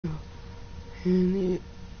And it,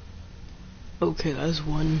 okay, that's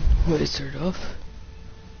one way to start off.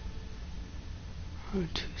 Oh,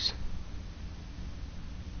 jeez.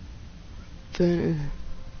 Then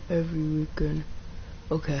every weekend.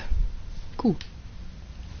 Okay, cool.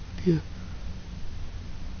 Yeah.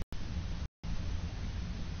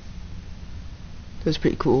 That's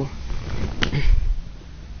pretty cool.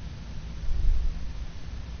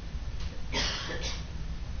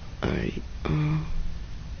 Alright,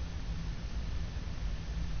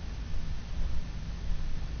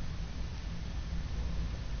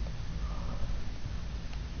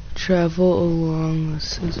 travel along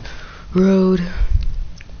this road.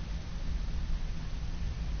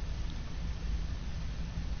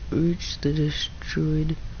 Reach the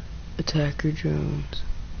destroyed attacker drones.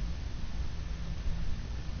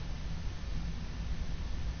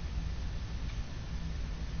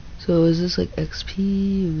 So is this like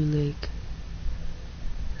XP or like?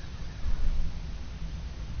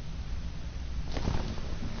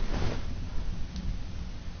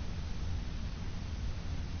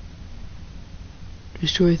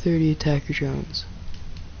 Destroy 30 attacker drones.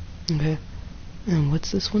 Okay. And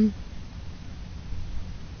what's this one?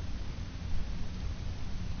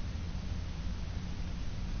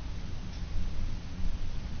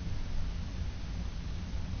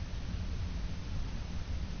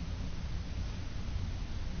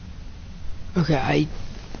 Okay, I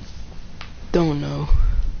don't know.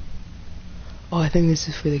 Oh, I think this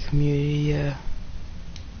is for the community, yeah.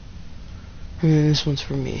 And then this one's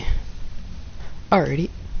for me. Alrighty.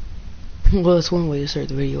 Well, that's one way to start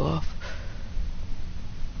the video off.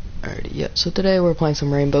 Alrighty, yeah. So today we're playing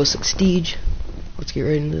some Rainbow Six Siege. Let's get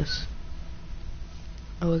right into this.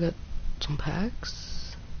 Oh, I got some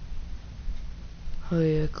packs. Oh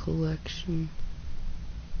yeah, collection.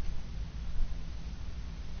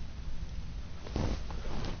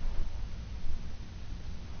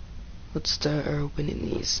 Let's start opening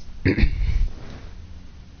these.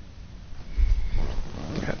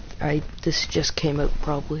 This just came out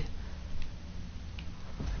probably.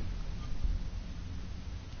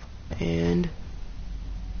 And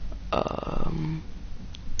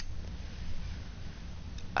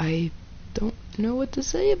I don't know what to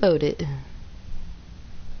say about it.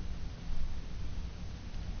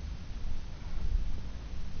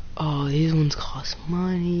 Oh, these ones cost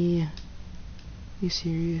money. You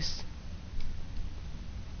serious?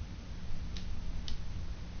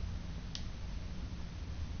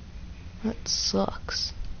 That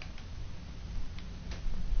sucks.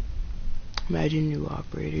 Imagine new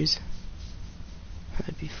operators.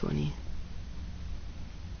 That'd be funny.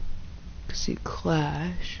 Cause see,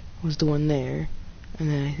 Clash was the one there,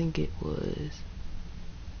 and then I think it was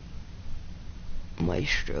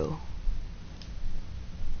Maestro.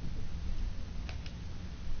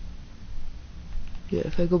 Yeah,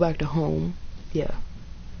 if I go back to home, yeah.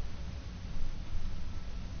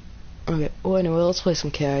 Okay, well anyway, let's play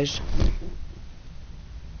some cash.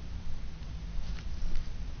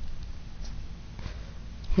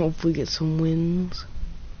 Hopefully get some wins.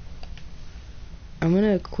 I'm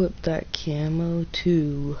gonna equip that camo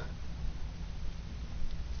to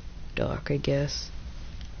Doc, I guess.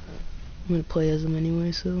 I'm gonna play as him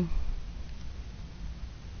anyway, so.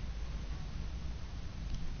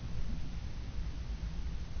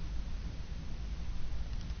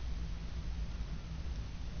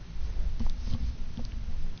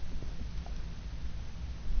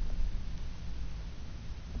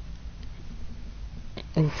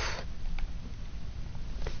 Oof.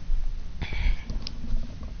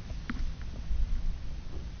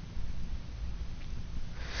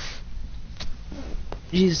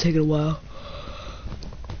 Jesus, taking a while.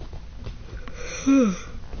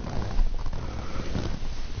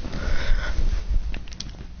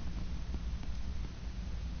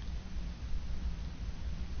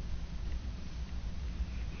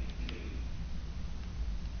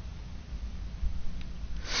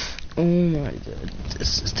 Oh my god,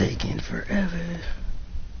 this is taking forever.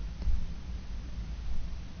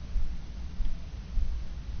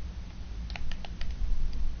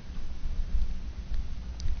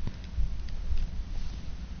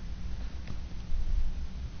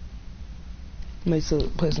 Might still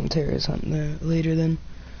play some terrorist hunt there later then,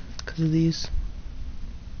 because of these.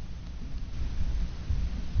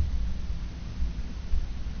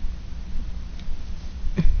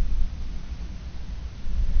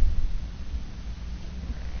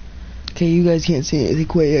 Okay, you guys can't see anything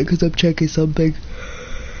quite yet because I'm checking something.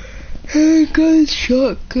 Hey guys,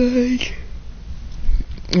 shotgun.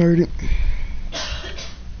 Alright.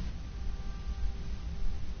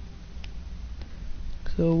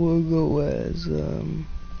 So we'll go as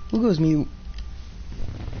mute.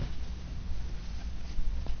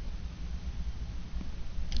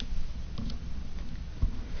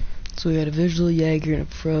 So we got a Visual Jaeger and a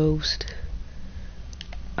Frost.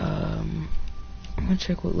 I'm gonna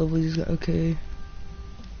check what level he's got. Okay.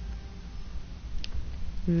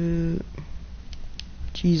 Jeez,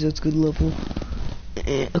 that's good level.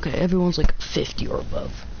 Okay, everyone's like 50 or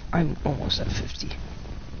above. I'm almost at 50.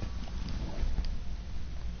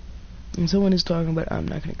 And someone is talking about I'm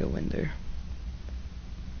not gonna go in there.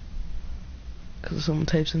 Cause someone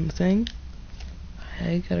types in the thing.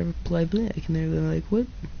 I gotta reply back and they're like, what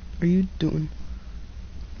are you doing?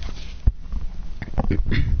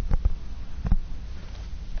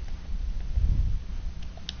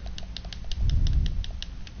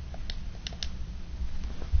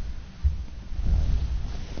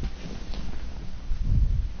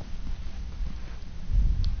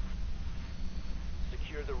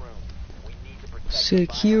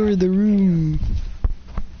 Secure the room.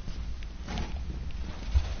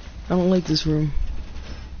 I don't like this room.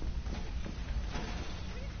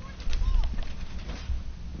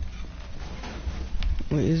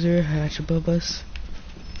 Wait, is there a hatch above us?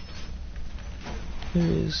 There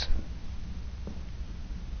is.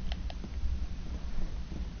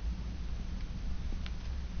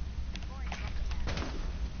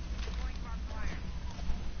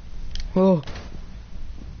 Oh.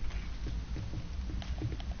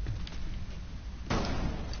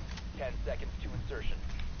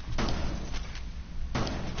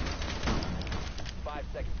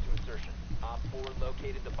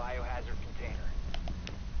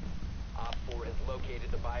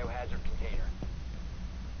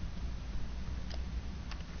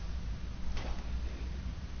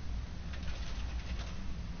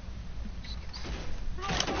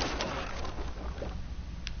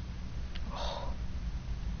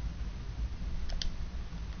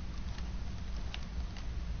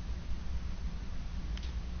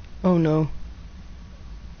 Oh no.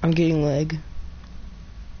 I'm getting lag.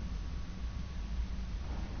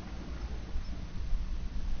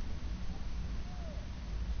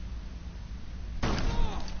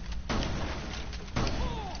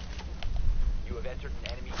 You have entered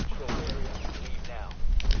an enemy control area. Leave now.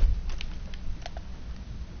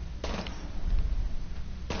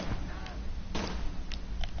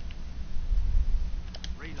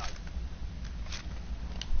 Reload.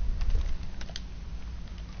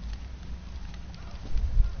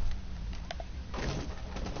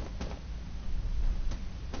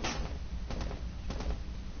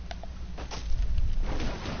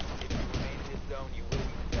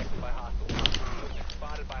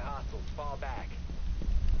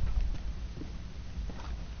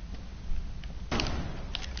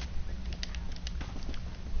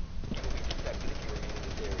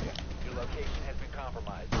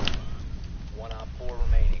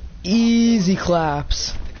 Easy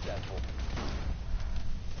claps.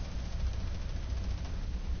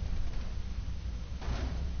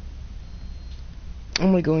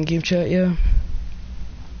 I'm gonna go in game chat, yeah.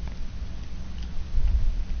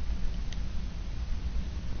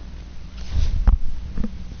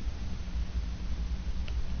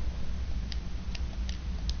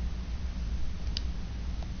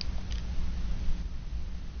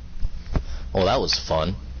 Well, that was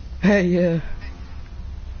fun. Hey, yeah.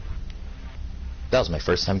 That was my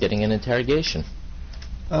first time getting an interrogation.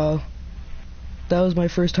 Oh. That was my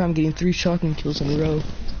first time getting 3 shotgun kills in a row.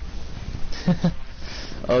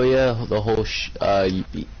 Oh yeah, the whole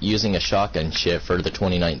using a shotgun shit for the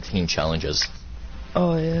 2019 challenges.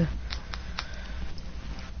 Oh yeah.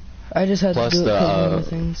 I just had Plus to do it because of the other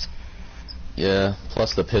things. Yeah,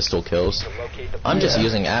 plus the pistol kills. I'm just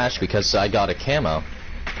using Ash because I got a camo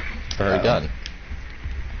for her gun.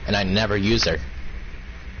 And I never use her.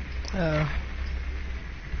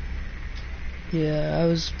 Yeah, I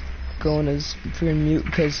was going as freaking mute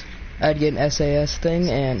because I'd get an SAS thing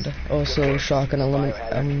and also shotgun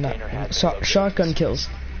shotgun kills.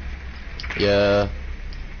 Yeah.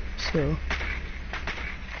 So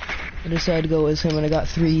I decided to go as him and I got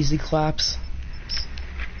 3 easy claps.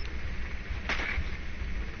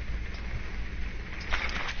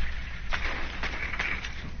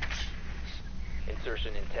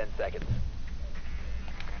 Insertion in 10 seconds.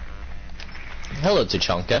 Hello,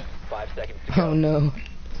 Tachanka. 5 seconds to go. Oh no.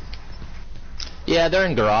 Yeah, they're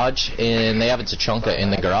in garage, and they have a Tachanka in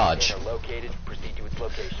the garage. Located. Proceed to its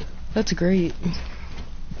location. That's great.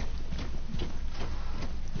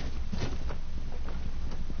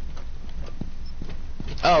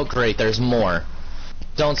 Oh, great, there's more.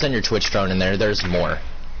 Don't send your Twitch drone in there, there's more.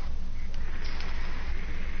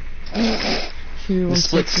 Here, The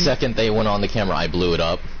split second they went on the camera, I blew it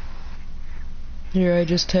up. Here, I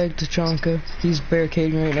just tagged Tachanka. He's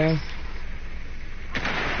barricading right now.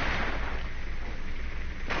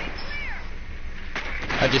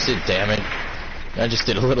 just did damage. I just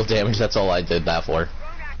did a little damage, that's all I did that for.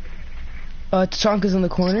 Tachanka's in the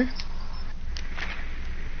corner.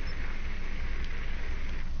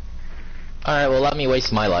 Alright, well let me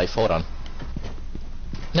waste my life, hold on.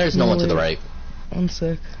 There's no one to the right. 1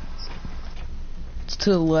 sec. It's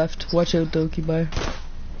to the left. Watch out, Doki, bye.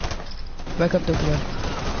 Back up, Doki,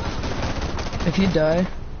 bye. If you die...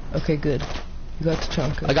 Okay, good. You got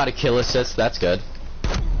Tachanka. I got a kill assist, that's good.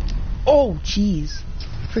 Oh, jeez.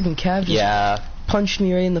 Freaking Cav just Yeah. punched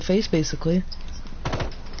me right in the face, basically.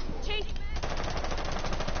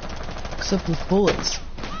 Except with bullets.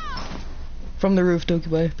 From the roof, Doki,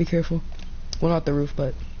 bye. Be careful. Well, not the roof,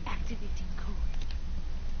 but...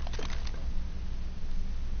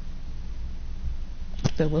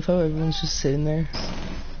 I love how everyone's just sitting there.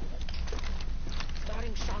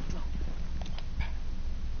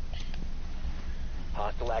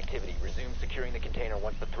 Hostile activity. Resume securing the container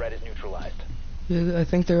once the threat is neutralized. Yeah, I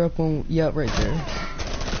think they're up on... Yeah, right there.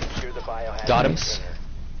 Secure the biohazard Got him. container.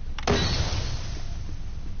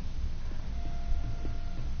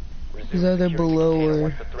 Resume He's either securing the below container or-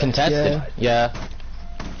 once the threat is Contested? neutralized. Yeah.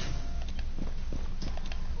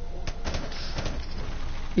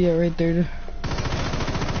 Yeah, right there.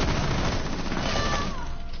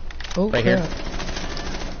 Oh, Right here.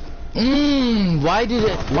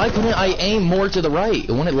 Why couldn't I aim more to the right?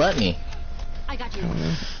 It wouldn't let me. I got you.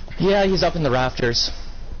 Yeah, he's up in the rafters.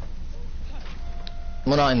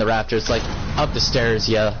 Well, not in the rafters, like up the stairs,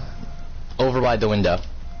 yeah. Over by the window.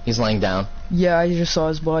 He's laying down. Yeah, I just saw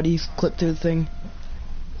his body clip through the thing.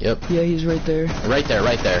 Yep. Yeah, he's right there. Right there,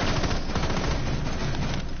 right there.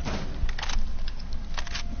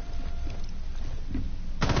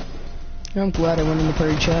 I'm glad I went in the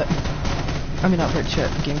party chat. I mean, not party chat,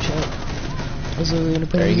 game chat. I was literally in a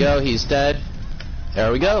party. There you go, he's dead.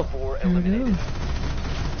 There we go. 4 There we eliminated. go.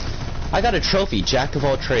 I got a trophy, Jack of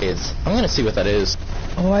all trades. I'm gonna see what that is.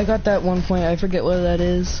 Oh, I got that 1 point. I forget what that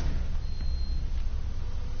is.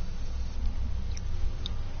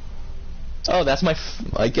 Oh, that's my...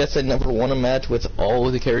 I guess I never won a match with all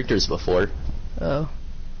of the characters before. Oh.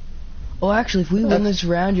 Oh, actually, if we win this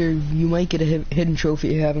round, you might get a hidden trophy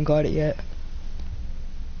if you haven't got it yet.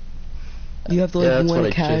 You have to like that's win what a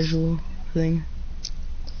I just- casual thing.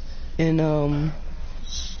 In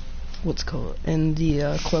what's it called? In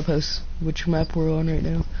the clubhouse, which map we're on right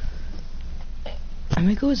now. I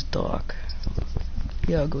might go as Doc.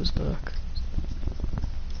 Yeah, I'll go as Doc.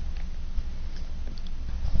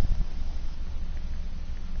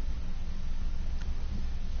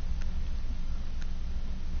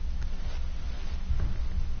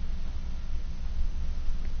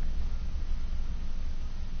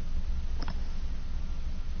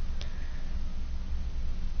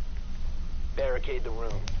 Barricade the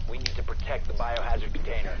room. We need to protect the biohazard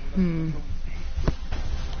container.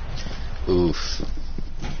 Oof.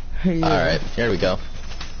 Yeah. Alright, here we go.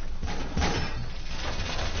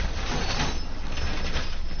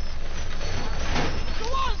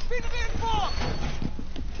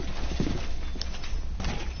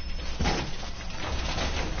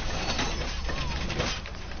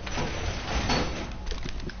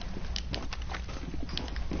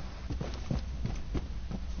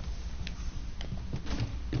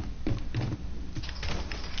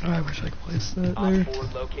 I wish I could place that Op there. 4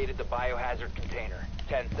 located the biohazard container.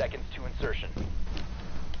 10 seconds to insertion.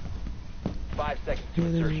 5 seconds to Yeah,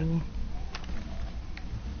 there we insertion.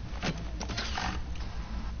 go.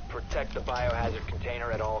 Protect the biohazard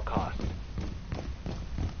container at all costs.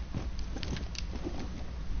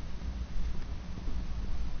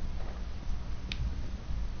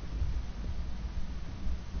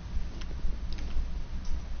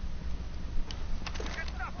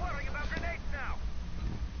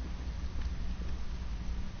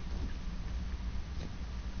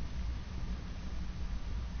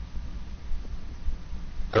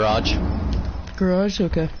 Garage. Garage?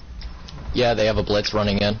 Okay. Yeah, they have a blitz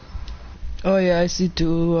running in. Oh yeah, I see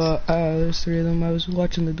two, there's three of them. I was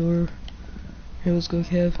watching the door. Here, let's go,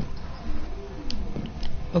 Kev.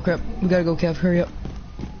 Oh crap, we gotta go, Kev, hurry up.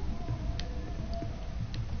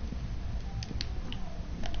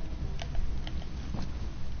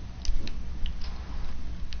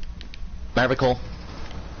 Marvical.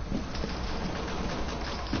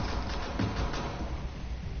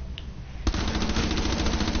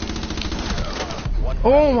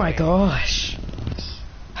 Oh my gosh.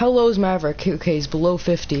 How low is Maverick? Okay, he's below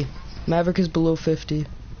 50. Maverick is below 50.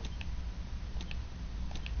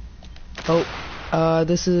 Oh,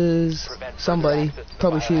 this is Prevent further somebody. access to the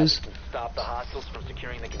Probably biohazard Fuse. and stop the hostiles from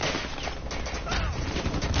securing the container.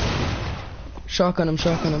 Shotgun him,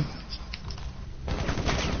 shotgun him.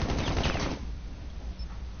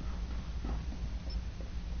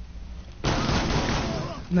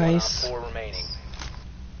 Nice. 1 op 4 remaining.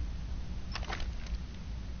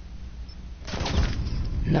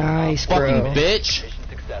 Nice, Fucking bro. bitch! Mission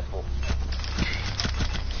successful.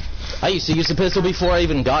 I used to use the pistol before I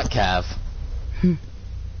even got Cav.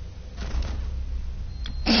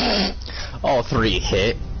 All 3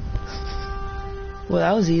 hit. Well,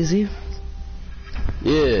 that was easy.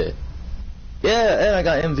 Yeah. Yeah, and I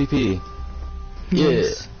got MVP.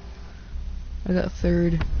 Nice. I got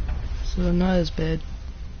 3rd, so not as bad.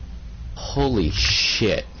 Holy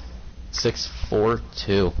shit.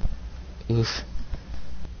 6-4-2. Oof.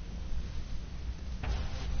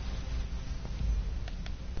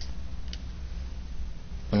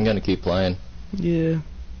 I'm gonna keep playing. Yeah.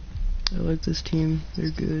 I like this team.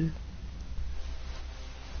 They're good.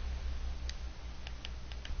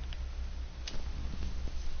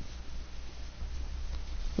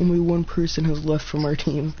 Only one person has left from our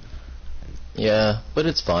team. Yeah, but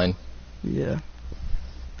it's fine. Yeah.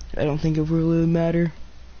 I don't think it will really matter.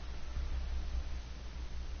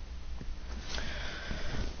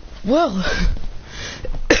 Well,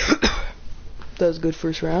 that was a good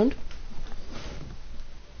first round.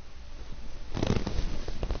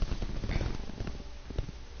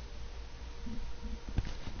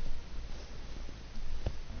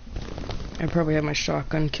 I probably have my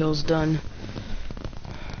shotgun kills done.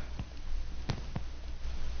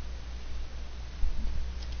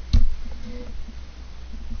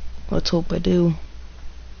 Let's hope I do.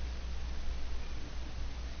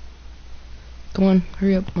 Come on,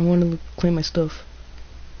 hurry up. I want to claim my stuff.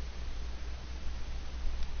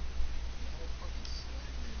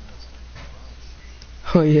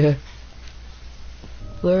 Oh yeah.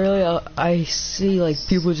 Literally, I see like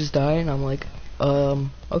people just die and I'm like,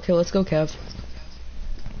 okay, let's go, Cav.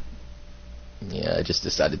 Yeah, I just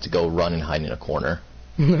decided to go run and hide in a corner.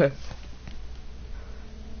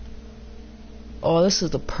 Oh, this is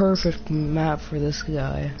the perfect map for this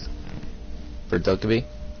guy. For Doug to be?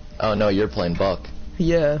 Oh no, you're playing Buck.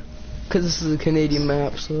 Yeah, because this is a Canadian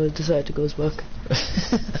map, so I decided to go as Buck.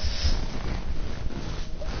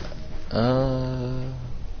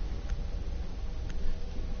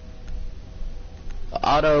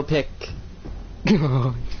 Auto pick.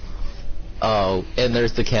 Oh, and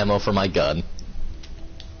there's the camo for my gun.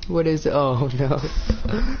 What is it? Oh no.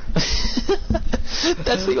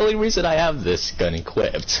 That's the only reason I have this gun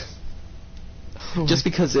equipped. Oh just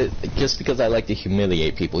because I like to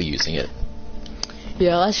humiliate people using it.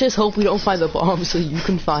 Yeah, let's just hope we don't find the bomb so you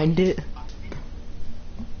can find it.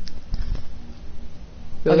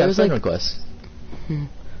 Yo, I got a there's friend like... request.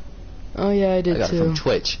 Oh yeah, I did I got too. it from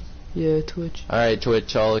Twitch. Yeah, Twitch. Alright,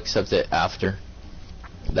 Twitch, I'll accept it after.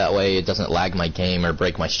 That way it doesn't lag my game or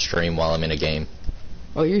break my stream while I'm in a game.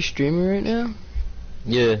 Oh, you're streaming right now?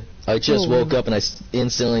 Yeah, I just Oh. woke up and I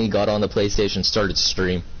instantly got on the PlayStation, started to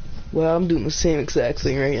stream. Well, I'm doing the same exact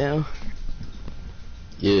thing right now.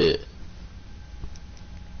 Yeah.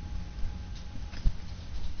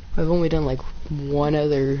 I've only done like one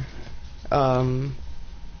other,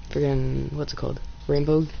 friggin', what's it called?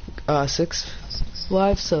 Rainbow Six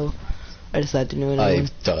Live, so I decided to do another one.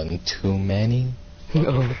 I've done too many.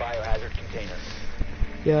 No. The biohazard container.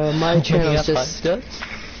 Yeah, my channel's Yeah, just fun.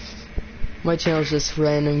 my channel's just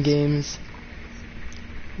random games.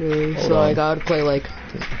 Really, Hold so I on. gotta play like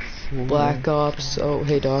Black Ops. Oh,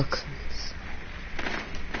 hey Doc.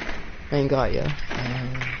 I ain't got ya.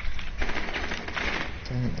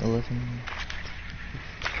 10, 11.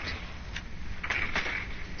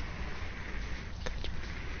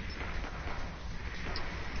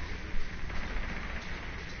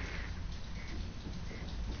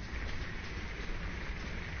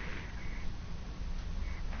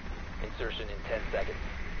 Insertion in 10 seconds.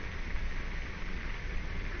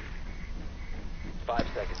 5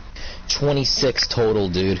 seconds. 26 total,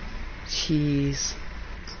 dude. Jeez.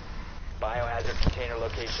 Biohazard container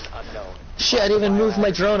location unknown. Shit, I didn't even move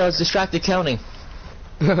my drone. I was distracted counting.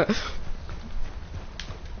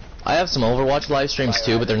 I have some Overwatch live streams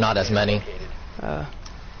too, but they're not as many.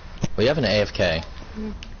 We have an AFK.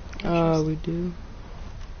 We do.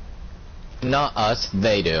 Not us,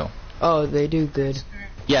 they do. Oh, they do good.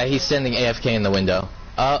 Yeah, he's sending AFK in the window.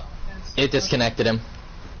 It disconnected him.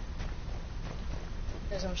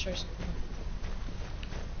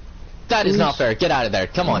 That is not fair. Get out of there.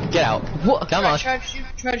 Come on, get out. What? Come on. Try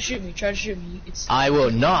to shoot me. Try to shoot me. It's I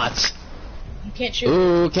will not. you can't shoot me.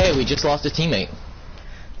 Okay, we just lost a teammate.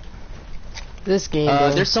 This game.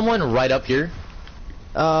 though. There's someone right up here.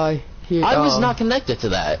 Here. I was oh. not connected to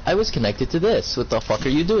that. I was connected to this. What the fuck are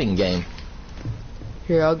you doing, game?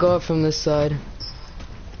 Here, I'll go up from this side.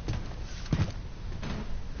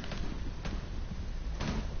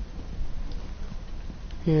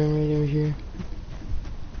 Yeah, right over here.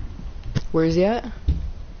 Where is he at?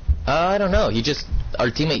 I don't know.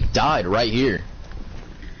 Our teammate died right here.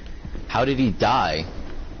 How did he die?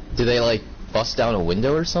 Did they like bust down a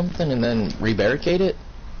window or something and then rebarricade it?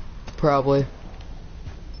 Probably.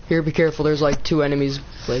 Here, be careful. There's like 2 enemies,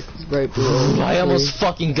 like right below. I almost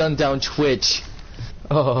fucking gunned down Twitch.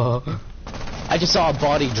 Oh. I just saw a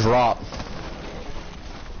body drop.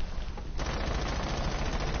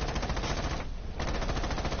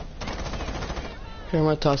 Here, I'm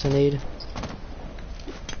gonna toss a nade.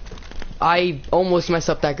 I almost messed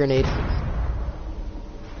up that grenade.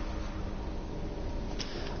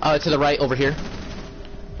 To the right over here.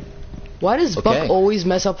 Why does Okay. Buck always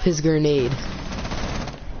mess up his grenade?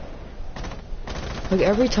 Like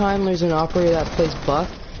every time there's an operator that plays Buck,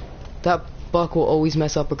 that Buck will always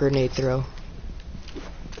mess up a grenade throw.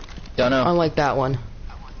 Don't know. Unlike that one.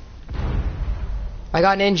 I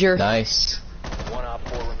got an injure. Nice. One op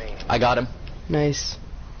 4 remaining. I got him. Nice.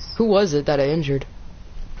 Who was it that I injured?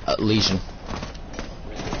 Legion.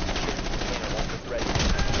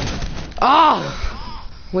 Ah!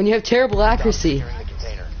 When you have terrible accuracy. Securing the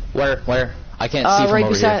container. Where? I can't see from Right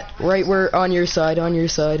over beside, here. right where on your side, Secure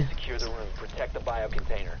the room. Protect the bio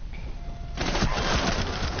container.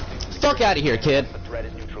 Fuck out of here, kid. The threat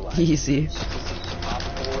is neutralized. Easy. Op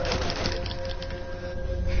 4 eliminated.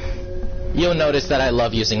 You'll notice that I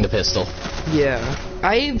love using the pistol. Yeah.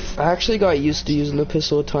 I've actually got used to using the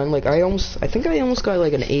pistol a ton. Like I think I almost got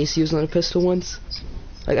like an ace using the pistol once.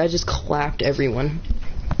 Like I just clapped everyone.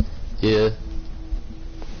 Yeah.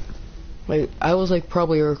 Like I was like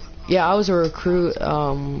probably I was a recruit.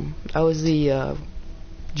 I was the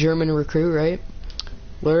German recruit, right?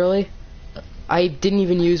 Literally, I didn't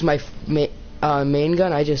even use my main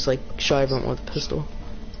gun. I just like shot everyone with a pistol.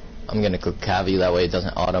 I'm gonna click Cavi, that way it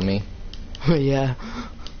doesn't auto me. Yeah.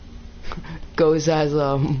 Goes as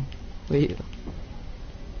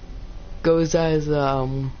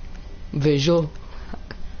visual.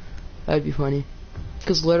 That'd be funny.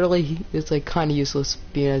 Cause literally it's like kinda useless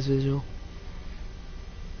being as visual.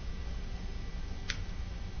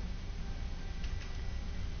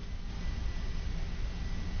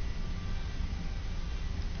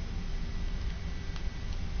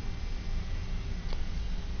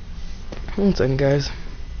 One second, guys.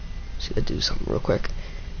 Just gotta do something real quick.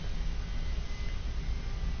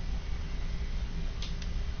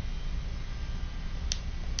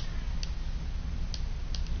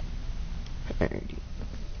 Alrighty.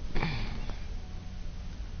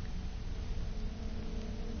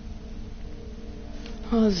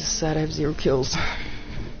 Oh, this is sad. I have 0 kills.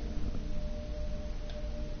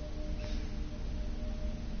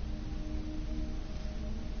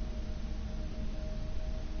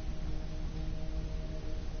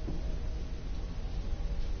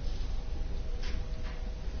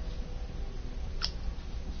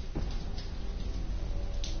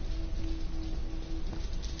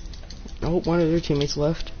 Oh, one of their teammates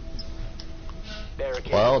left.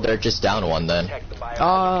 Barricade. Well, they're just down 1 then. Protect the bio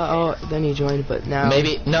Oh, then he joined, but now...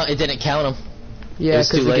 Maybe, no, it didn't count him. Yeah, it was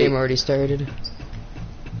because too the game late. already started.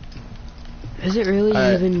 Is it really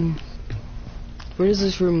even... Where does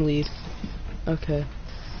this room lead? Okay.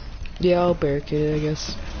 Yeah, I'll barricade it, I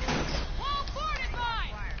guess.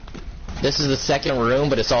 This is the second room,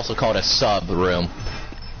 but it's also called a sub room.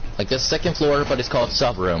 Like the second floor, but it's called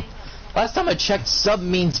sub room. Last time I checked, sub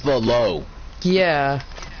means below. Yeah.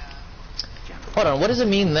 Hold on, what does it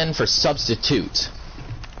mean then for substitute?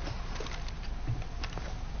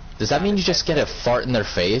 Does that mean you just get a fart in their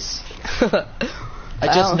face? I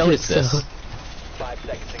just don't noticed think so. this. 5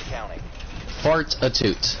 seconds and counting.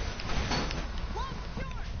 Fart-a-toot.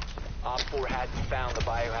 Op 4 hasn't found the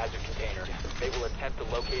biohazard container. They will attempt to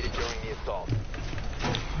locate it during the assault.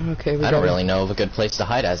 Okay, we I got don't really know of a good place to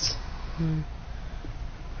hide as.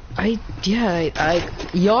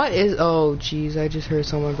 Yacht is... Oh, jeez, I just heard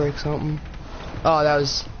someone break something. Oh, that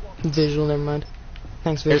was visual, never mind.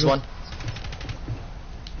 Thanks, Here's visual. one.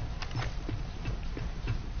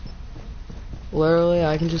 Literally,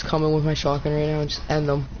 I can just come in with my shotgun right now and just end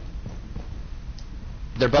them.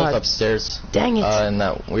 They're both God. upstairs. Dang it. In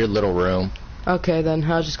that weird little room. Okay, then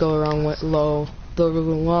I'll just go around the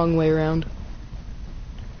long way around.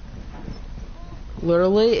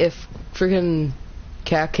 Literally, if freaking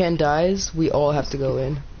Capcan dies, we all have to go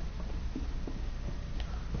in.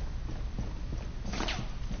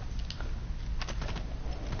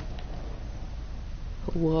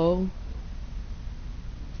 Whoa.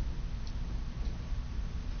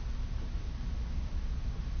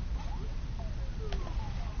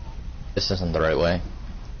 This isn't the right way.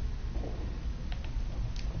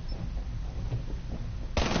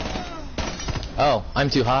 Oh, I'm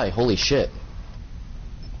too high. Holy shit.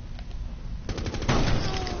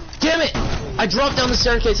 Damn it! I dropped down the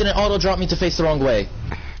staircase and it auto-dropped me to face the wrong way.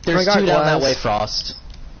 There's got two down that glass. way, Frost.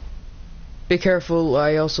 Be careful,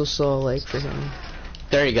 I also saw, like, for him.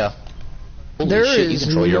 There you go. Holy There shit, you is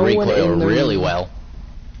control your no one recoil in the really room. well.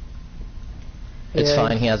 It's Yeah.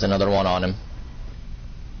 fine, he has another one on him.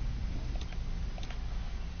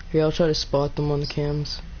 Here, I'll try to spot them on the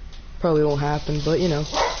cams. Probably won't happen, but you know.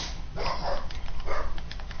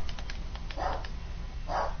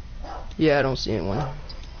 Yeah, I don't see anyone.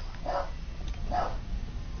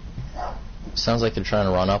 Sounds like they're trying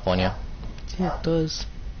to run up on you. Yeah, it does.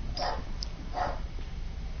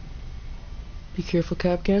 Be careful,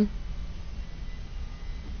 Capcan.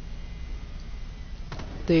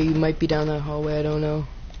 They might be down that hallway, I don't know.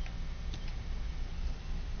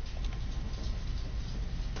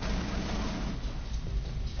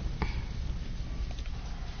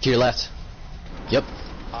 To your left. Yep.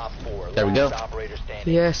 Op 4, There we go. last operator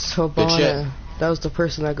standing. Yes, shit. Hobana. That was the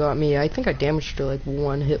person that got me. I think I damaged her like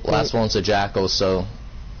one hit point. Last one's a jackal, so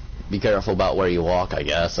be careful about where you walk, I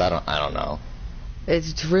guess. I don't know.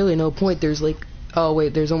 It's really no point. There's like, oh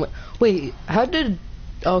wait, there's only. Wait, how did?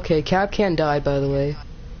 Okay, Capcan died, by the way.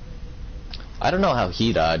 I don't know how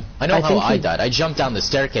he died. I know I how think I he- died. I jumped down the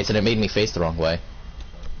staircase and it made me face the wrong way.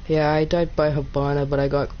 Yeah, I died by Hibana, but I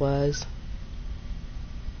got Glaz.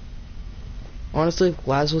 Honestly, if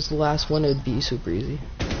Glaz was the last one, it would be super easy.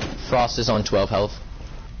 Frost is on 12 health.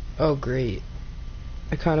 Oh, great.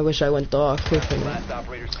 I kind of wish I went Doc with him. Last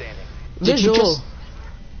operator standing. Did you Visual. just...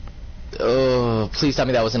 Oh, please tell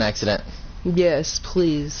me that was an accident. Yes,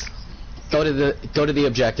 please. Go to the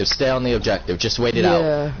objective. Stay on the objective. Just wait it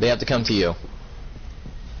Yeah. out. They have to come to you.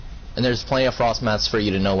 And there's plenty of frost mats for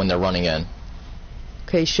you to know when they're running in.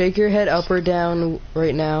 Okay, shake your head up or down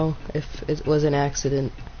right now if it was an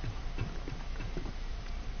accident.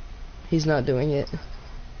 He's not doing it.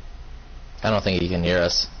 I don't think he can hear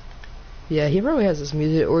us. Yeah, he probably has this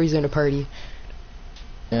music, or he's in a party.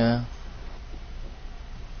 Yeah.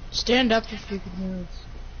 Stand up if you can hear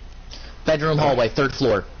us. Bedroom hallway, 3rd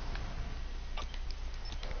floor.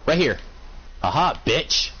 Right here. Aha,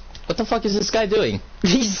 bitch. What the fuck is this guy doing?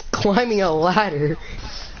 He's climbing a ladder.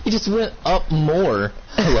 He just went up more.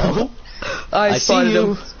 Hello? I see spotted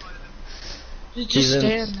you. him. Just He's in-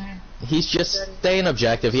 stand there. He's just staying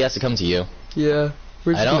objective. He has to come to you. Yeah.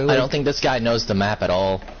 We're just gonna, I don't think this guy knows the map at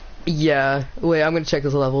all. Yeah. Wait, I'm gonna check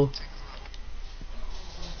his level.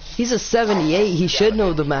 He's a 78. He should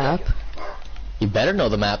know the map. You better know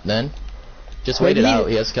the map then. Just wait it out.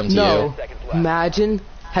 He has to come to No. you. Imagine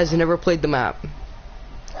has never played the map.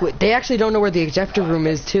 Wait, they actually don't know where the objective room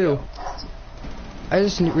is too. I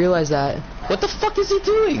just realized that. What the fuck is he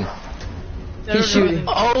doing? He's shooting.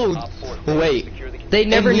 Oh, wait. They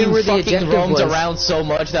never And we knew where the fucking objective roamed was. around so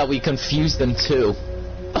much that we confused them too.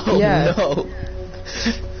 Oh Yeah. no.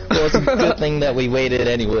 Well, it's a good thing that we waited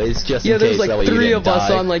anyways, just Yeah, in there's case that way like you 3 didn't of us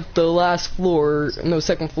die. on like the last floor, no,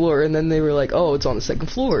 2nd floor, and then they were like, oh, it's on the 2nd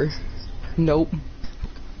floor. Nope.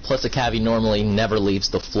 Plus, a cavi normally never leaves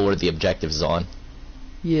the floor the objective is on.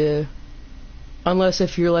 Yeah. Unless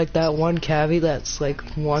if you're like that one cavi that's like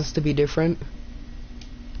wants to be different.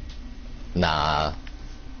 Nah.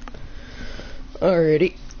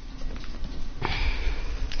 Alrighty.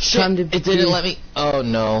 Shit, Time to it didn't be- let me. Oh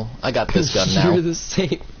no, I got this gun now. You're the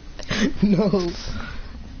same. No.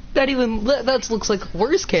 That looks like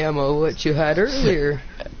worse camo what you had earlier.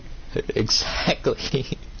 Exactly.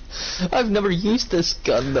 I've never used this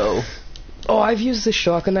gun though. Oh, I've used the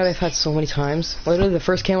shotgun that I've had so many times. Literally, the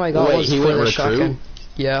first camo I got Wait, was he for went the recruit? shotgun.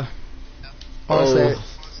 Yeah. Honestly, Oh.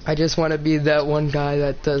 I just want to be that one guy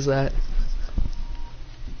that does that.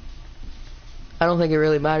 I don't think it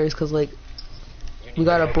really matters because, like, we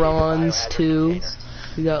got a bronze too.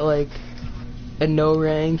 We got like a no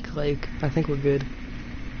rank. Like, I think we're good.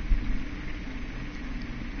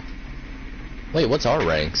 Wait, what's our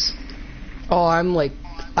ranks? Oh, I'm like,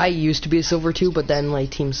 I used to be a silver 2, but then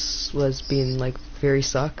like teams was being like very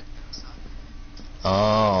suck.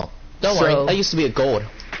 Oh, don't So- worry. I used to be a gold,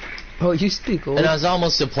 Oh, it used to be gold. and I was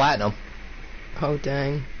almost a platinum. Oh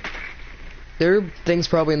dang. There are things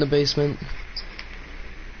probably in the basement.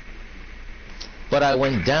 But I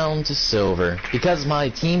went down to silver because my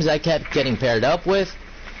teams I kept getting paired up with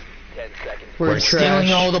 10 seconds. We're were stealing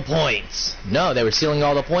trash. all the points. No, they were stealing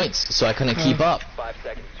all the points, so I couldn't keep up. 5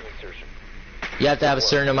 seconds to insertion. You have to have a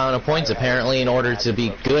certain amount of points apparently in order to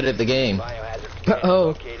be good at the game. Biohazard container Oh.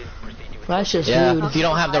 located. Proceed to its That's just Yeah, rude. if you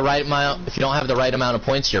don't have the right amount of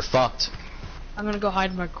points, you're fucked. I'm gonna go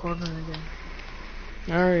hide in my corner again.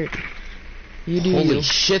 Alright. You do Holy you.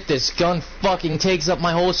 shit, this gun fucking takes up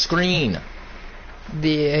my whole screen.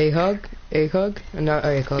 The AHOG, not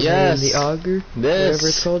AHOG. Yes. The auger, This. whatever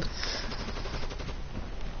it's called.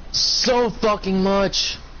 So fucking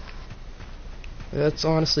much. That's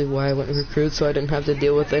honestly why I went recruit, so I didn't have to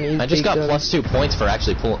deal with any. I just big got guns. +2 points for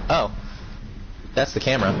actually pulling. Oh, that's the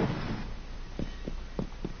camera.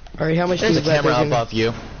 All right, how much? There's do a you bet camera they're gonna- above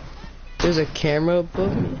you. There's a camera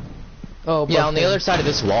above me. Oh, Yeah, above on the me. other side of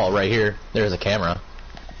this wall right here, there's a camera.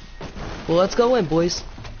 Well, let's go in, boys.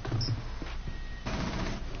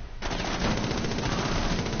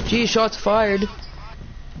 Gee, shots fired.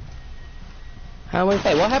 How much?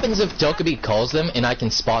 Hey, what happens if Dokkaebi calls them and I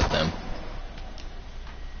can spot them?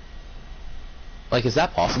 Like, is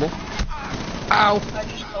that possible? Ow! I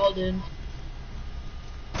just called in.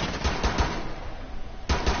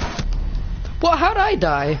 Well, how'd I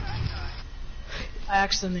die? I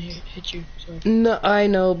accidentally hit you. So. No, I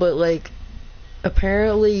know, but like,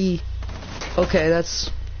 apparently, okay, that's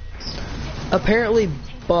apparently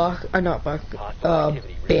not Buck,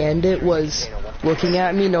 Bandit was looking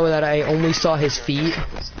at me, know that I only saw his feet.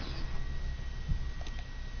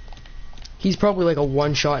 He's probably like a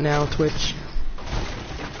one-shot now, Twitch.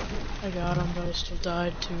 I got him, but I still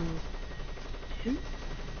died to him.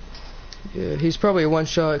 Yeah, he's probably a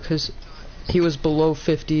one-shot because he was below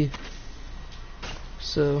 50.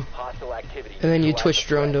 So, Hostile activity. and then you Neutralize Twitch the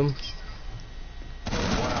threat. droned him. 1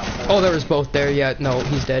 on 4. Oh, there was both there. Yeah, no,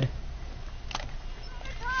 he's dead.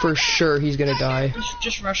 For sure, he's gonna die.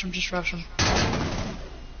 Just rush him. Just rush him.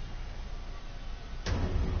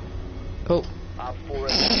 Oh, Op 4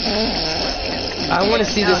 I want to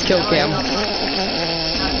see this kill cam.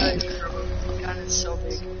 God, it's so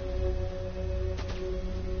big.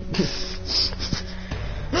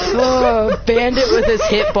 Oh, Bandit with his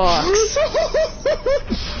hitbox.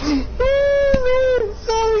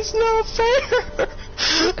 That was not fair.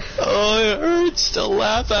 Oh, it hurts to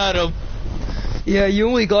laugh at him. Yeah, you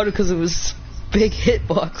only got it because of his big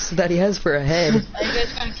hitbox that he has for a head. Are you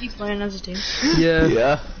guys gonna keep playing as a team? Yeah.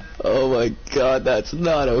 Yeah. Oh my god, that's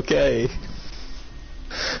not okay.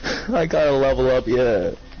 I gotta level up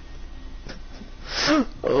yet.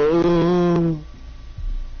 Oh.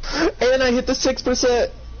 And I hit the 6%.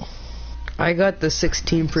 I got the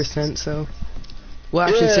 16%, so. Well,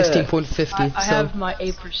 actually, Yeah. 16.50. I so. have my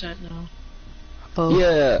 8% now. Oh.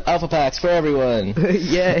 Yeah, alpha packs for everyone.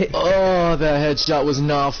 Yeah. Oh, that headshot was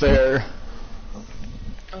not fair.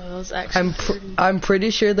 Oh, that was actually I'm pretty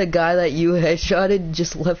sure the guy that you headshotted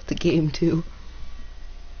just left the game too.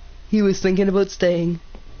 He was thinking about staying.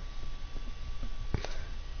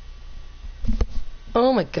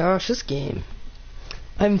 Oh my gosh, this game.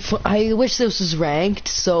 I wish this was ranked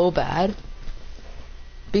so bad.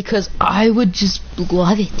 Because I would just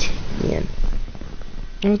love it. Man.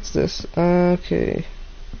 What's this? Okay.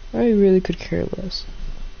 I really could care less.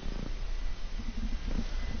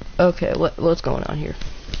 Okay, what's going on here?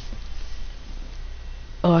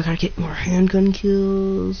 Oh, I gotta get more handgun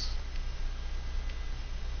kills.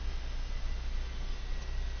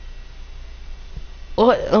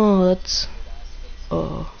 What? Oh, that's...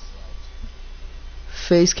 Oh.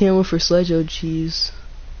 Face camo for Sledge, oh jeez.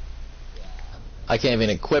 I can't even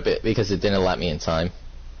equip it because it didn't let me in time.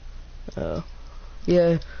 Oh.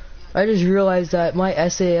 Yeah. I just realized that my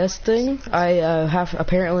SAS thing,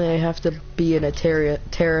 apparently I have to be in a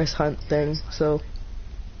terrorist hunt thing, so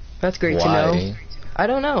that's great to know. Why? I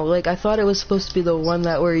don't know, like I thought it was supposed to be the one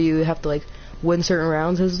that where you have to like win certain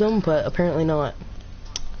rounds as them, but apparently not.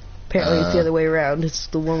 Apparently it's the other way around, it's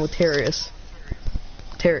the one with terrorists.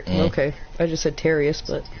 Okay, I just said terrorists,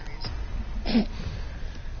 but...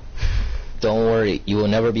 Don't worry, you will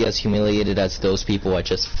never be as humiliated as those people I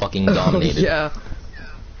just fucking dominated. Yeah.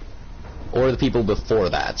 Or the people before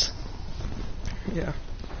that. Yeah.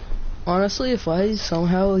 Honestly, if I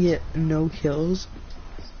somehow get no kills,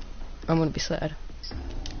 I'm gonna be sad.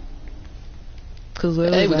 Cause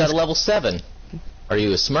Hey, we got a level 7. Are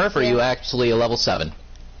you a smurf or are you actually a level 7?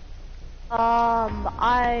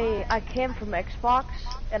 I came from Xbox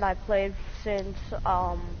and I played since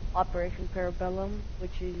Operation Parabellum,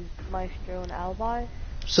 which is Maestro and Alibi.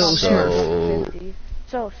 So So- Smurf. 50.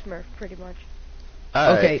 So Smurf, pretty much.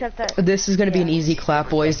 Alright. Okay, Except that- this is gonna be an yeah. easy clap,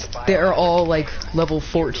 boys. They're all like level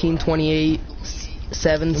 14, 28,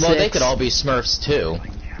 7, 6. Well, they could all be smurfs too.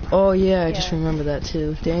 Oh yeah, I just Yeah. remember that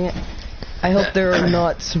too. Dang it. I hope they're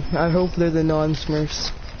not. I hope they're the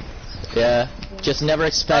non-Smurfs. Yeah. Just never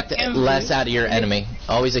expect less out of your enemy.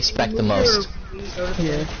 Always expect the most.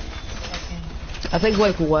 Yeah. I think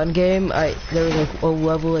like one game, there was like a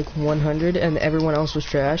level like 100, and everyone else was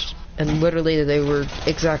trashed, and literally they were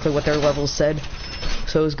exactly what their levels said.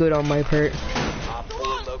 So it was good on my part. Op 4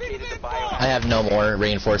 located the biohazard I have no more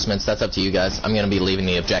reinforcements. That's up to you guys. I'm gonna be leaving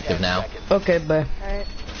the objective now. Okay, bye. Alright.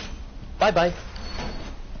 Bye bye.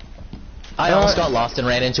 I almost got lost and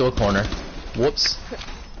ran into a corner. Whoops.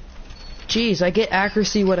 Jeez, I get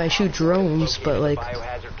accuracy when I shoot drones, but like,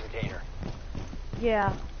 Biohazard container.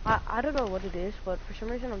 Yeah. I don't know what it is, but for some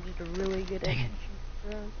reason I'm just really good at shooting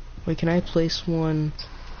around. wait, can I place one?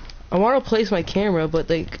 I want to place my camera, but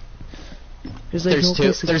like, there's like There's no two.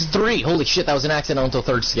 place to There's go. three. Holy shit, that was an accidental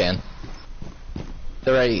third scan.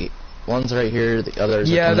 They're right. One's right here. The others.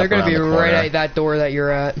 Yeah, are they're coming gonna up be around the right corner. at that door that you're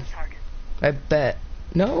at. I bet.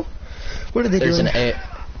 No? What are they There's doing? an A.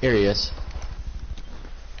 Here he is.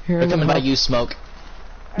 Here, They're I'm coming gonna by hop- you, Smoke.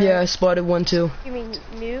 Yeah, I spotted one too. You mean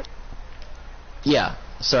mute? Yeah.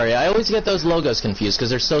 Sorry, I always get those logos confused because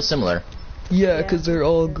they're so similar. Yeah, Yeah. because they're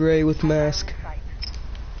all gray with mask.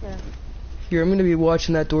 Yeah. Here, I'm gonna be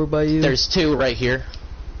watching that door by you. There's two right here.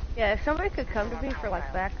 Yeah, if somebody could come to me for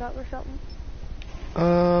like backup or something.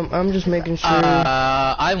 I'm just making sure.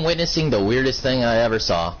 I'm witnessing the weirdest thing I ever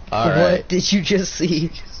saw. What Alright. did you just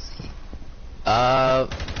see?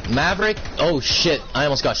 Maverick. Oh shit, I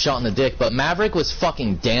almost got shot in the dick, but Maverick was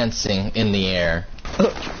fucking dancing in the air.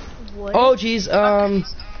 What? Oh, jeez.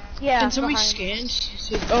 yeah. Can somebody behind.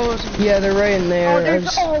 scan? Oh, it's Yeah, they're right in there. Oh, I there's.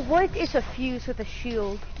 just- Oh, what? It's a fuse with a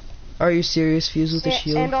shield. Are you serious? Fuse with the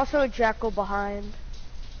shield? And also a jackal behind.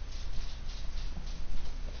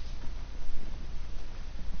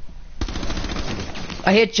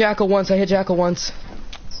 I hit Jackal once.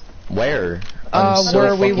 Where? I'm so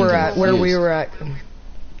Where we fucking were at. Where we confused. were at.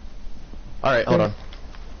 Alright, hold on.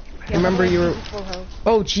 Yeah, Remember you were- full health.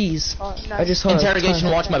 Oh, jeez. Oh, nice. I just saw a Interrogation,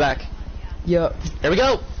 ton. watch my back. Yep. Here we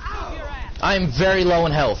go! I am very low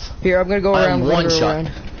in health. Here, I'm gonna go I'm around. one go shot.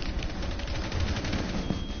 around.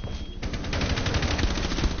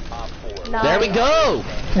 Op 4. Nice. There we go!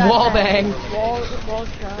 Wall bang. Wall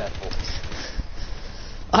shot.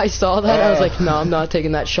 I saw that. I was like, no, I'm not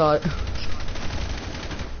taking that shot.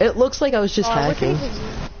 It looks like I was just What hacking. is it?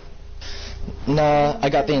 Nah, I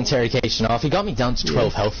got the interrogation off. He got me down to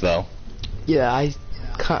 12 health though. Yeah, I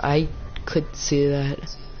could see that.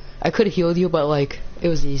 I could have healed you, but like, it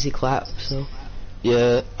was an easy clap, so.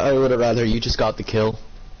 Yeah, I would have rather you just got the kill.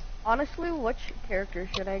 Honestly, which character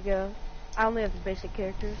should I go? I only have the basic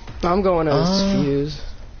characters. I'm going as Fuse.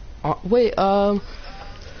 Wait, for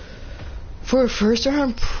a first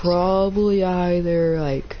round, probably either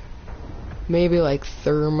like, maybe like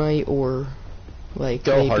Thermite or like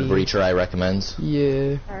Go maybe, hard breacher, I recommend.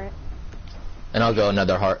 Yeah, Alright. And I'll go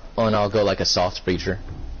another hard. Oh, and I'll go like a soft breacher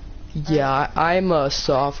yeah. I'm a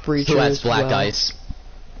soft breacher. who has as black well. ice.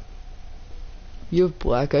 You have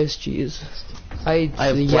black ice, jeez. I I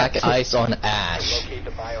have yeah, black ice on Ash. Locate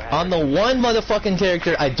the biohazard. On the one motherfucking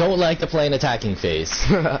character I don't like to play an attacking phase.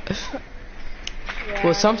 Yeah.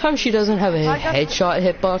 Well, sometimes she doesn't have a I got- headshot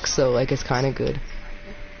hitbox, so like it's kind of good.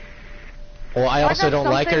 Well, I also got don't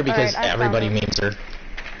like her something- because alright, I everybody found memes her.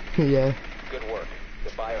 Yeah. Good work.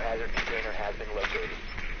 The biohazard container has been located.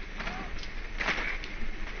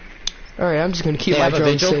 All right, I'm just gonna keep They my have a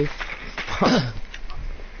drone vigil? safe.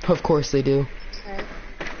 Of course they do. Alright.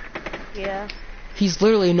 Yeah. He's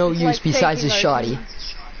literally no use Like besides his taking our shoddy. team.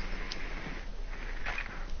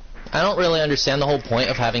 I don't really understand the whole point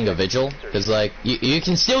of having a vigil, because like you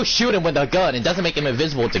can still shoot him with a gun. It doesn't make him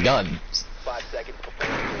invisible to guns. 5 seconds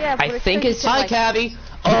before. Yeah, but I it's think so you it's- can, Hi, like, Cabby.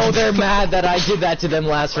 Oh, they're mad that I did that to them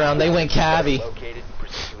last round. They went Cabby. Located.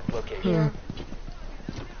 Proceed with location. Yeah.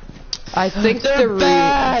 I think They're the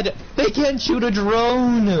bad. They can't shoot a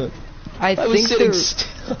drone. I I was think sitting the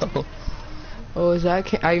still. oh, is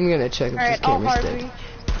that? I'm gonna check if this Alright, I'll camera's hard dead. reach.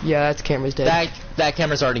 Yeah, that's camera's dead. That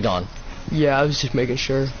camera's already gone. Yeah, I was just making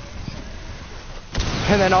sure.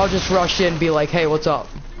 And then I'll just rush in and be like, hey, what's up?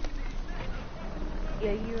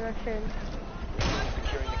 Yeah, you rush in.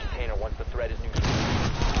 Securing the container once the threat is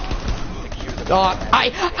neutralized. Secure the Oh,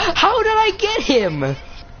 biohazard. how did I get him?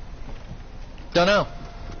 Don't know.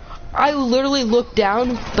 I literally looked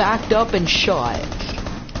down, backed up, and shot.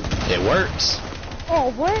 It works.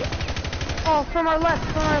 Oh, what? Oh, from our left,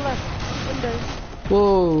 Windows.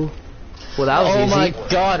 Whoa. Well, that was Oh easy. my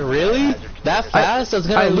god, really? That fast? I was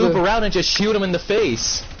gonna I loop look- around and just shoot him in the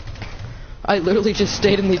face. I literally just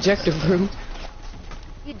stayed in the ejective room.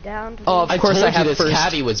 You downed me. Oh, of I course told I have you this first.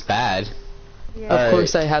 Cabby was bad. Yeah. Of Alright.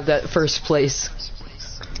 course I have that first place.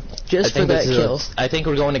 Just for that this is kill. I think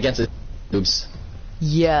we're going against it. Oops.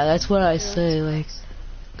 Yeah, that's what I say, like,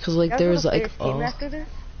 cause like You guys there's wanna play like, this team oh, after this?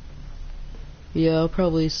 yeah, I'll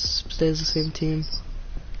probably stay as the same team.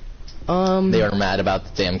 They are mad about the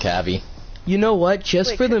damn Cabby. You know what?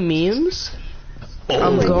 Just Wait, for the memes, I'm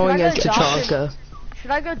Oh. Wait, going should I as go Doctor? Tachanka.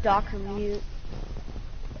 Should I go Doctor Mute?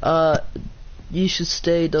 You should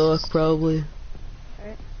stay, Doc, probably.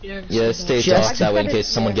 Yeah, stay Just- dark that way in case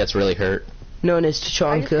someone gets really hurt. Known as I just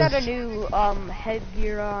got a Tachanka. new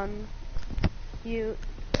headgear on.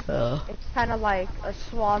 It's kind of like a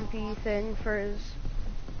swampy thing for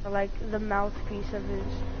like the mouthpiece of his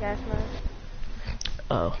gas mask.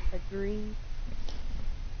 Oh. Like green.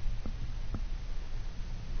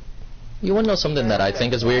 You wanna know something that I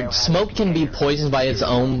think is weird? Smoke can be poisoned by its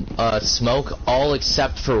own smoke, all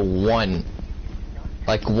except for one.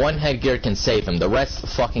 Like, one headgear can save him, the rest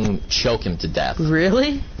fucking choke him to death.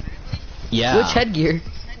 Really? Yeah. Which headgear?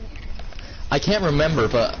 I can't remember,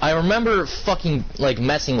 but I remember fucking, like,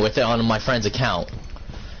 messing with it on my friend's account.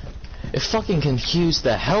 It fucking confused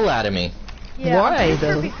the hell out of me. Yeah, Why, I'm pretty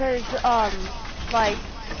sure though? because like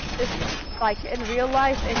it's like in real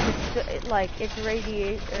life it's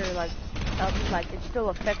radiate or like it still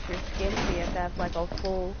affects your skin, so you have to have like a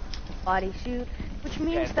full body suit, which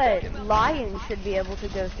means that Lion should be able to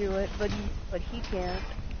go through it, but he can't.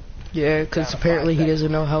 Yeah, because apparently he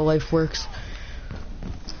doesn't know how life works.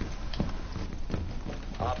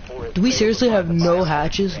 Op 4 is Do we failed seriously to have find the no biohazard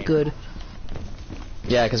hatches? container. Good.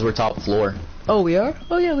 Yeah, because we're top floor. Oh, we are?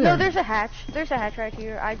 Oh, yeah, we No, are. there's a hatch. There's a hatch right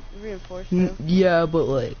here. I reinforced it. Yeah, but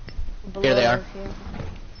like... Here they are. Below us, yeah.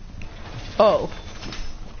 Oh.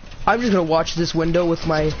 I'm just gonna watch this window with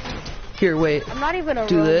my... Here, wait. I'm not even a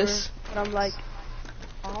Do rover, this. but I'm like,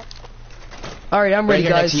 Alright, I'm Right ready,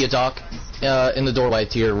 here next guys. to you, Doc. In the doorway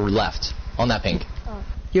to your left. On that pink.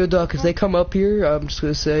 Yo, Doc, if they come up here, I'm just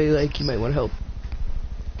gonna say, like, you might want help.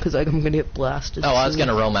 Because like, I'm gonna get blasted. Oh, I was soon.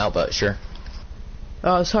 gonna roam out, but sure.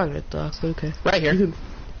 Oh, I was talking to Doc, but okay. Right here. You can-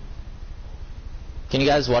 Can you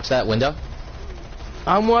guys watch that window?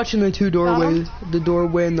 I'm watching the two doorways. The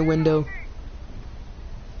doorway and the window.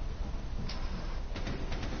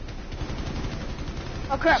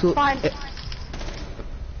 oh crap, So- fine.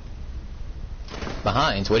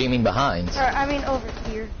 Behind? What do you mean behind? Or, I mean over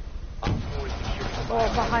here. Op 4 is securing the Or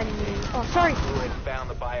biohazard behind me. container. Oh, sorry. Op 4 has found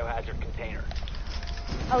the biohazard container.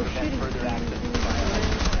 Oh, Prevent shooting. further access to the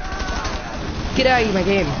biohazard. Get out of my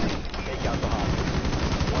game. Take out the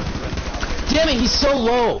hostage. One friendly operator. Damn it, he's so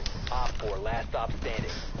low! Op 4, last stop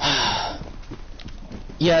standing.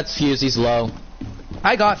 Yeah, it's Fuse, he's low.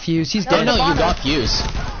 I got Fuse. He's Oh dead. no, you got Fuse.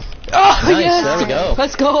 Oh, Nice, yes! there we go.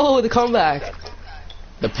 Let's go, the comeback.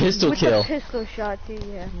 The pistol With kill. the pistol shot too,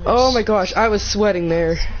 yeah. Oh my gosh, I was sweating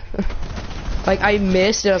there. Like, I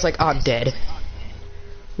missed and I was like, oh, I'm dead.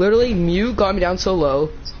 Literally, Mew got me down so low.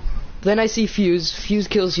 Then I see Fuse. Fuse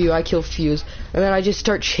kills you, I kill Fuse. And then I just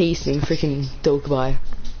start chasing freaking Dokkai.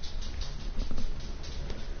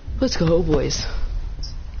 Let's go, boys.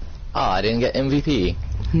 Oh, I didn't get MVP.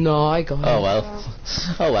 No, I got Oh it. well.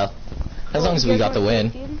 Oh well. As long as we got the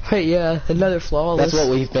win. Hey, yeah, another flawless. That's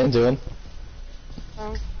what we've been doing.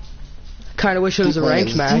 Kinda wish it was a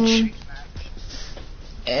ranked match.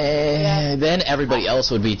 Then everybody else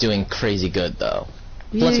would be doing crazy good though.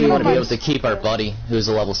 Plus we want to be able to keep our buddy, who's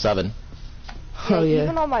a level 7. Oh,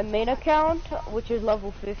 Even yeah. on my main account, which is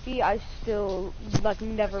level 50, I still like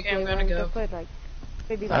never Okay, play I'm gonna ranked. go. I played like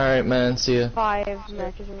maybe like Alright man, see ya. 5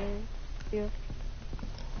 matches a ranked. Yeah.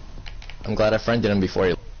 I'm glad I friended him before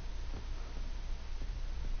you.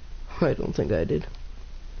 I don't think I did.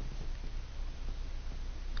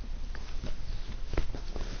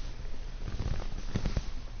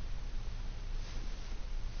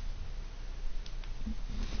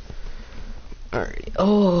 Alright.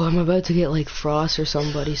 Oh, I'm about to get like Frost or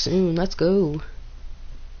somebody soon. Let's go.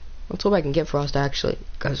 Let's hope I can get Frost actually,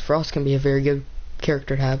 because Frost can be a very good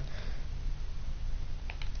character to have.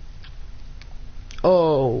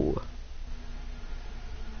 Oh.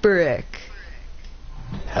 Brick.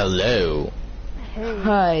 Hello.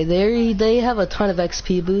 Hi, they have a ton of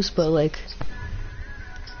XP boost, but like,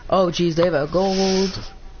 oh geez, they have a gold,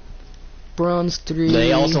 bronze 3.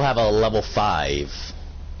 They also have a level 5.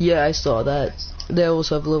 Yeah, I saw that. They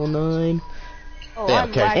also have level 9 Oh, Yeah, I'm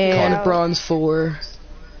okay. lagging and out. bronze 4.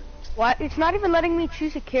 What? It's not even letting me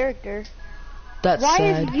choose a character. That's Why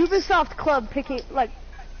sad. is Ubisoft Club picking like?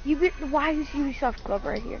 Why is Ubisoft Club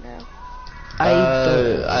right here now?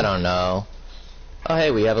 I don't know. Oh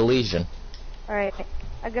hey, we have a Legion. All right,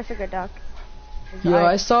 I guess I got Doc. Yo,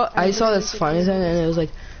 I saw literally this could funny do thing, and it was like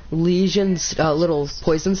Legion's little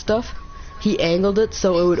poison stuff. He angled it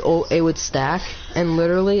so it would stack, and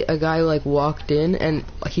literally a guy like walked in and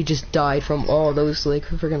he just died from all those like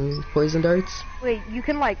freaking poison darts. Wait, you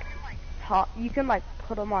can like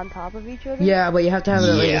put them on top of each other. Yeah, but you have to have it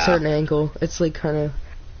at like a Yeah. certain angle. It's like kind of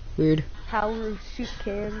weird. Power suit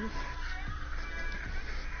cans.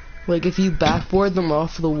 Like if you backboard them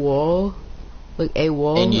off the wall, like a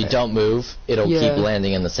wall, And you don't move, it'll Yeah. keep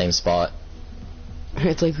landing in the same spot.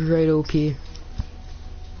 It's like right OP.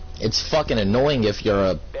 It's fucking annoying if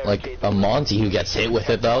you're a Monty who gets hit with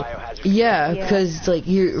it though. Yeah, Yeah. because like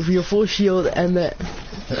you're full shield and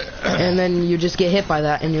then you just get hit by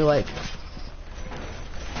that and you're like,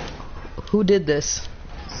 who did this?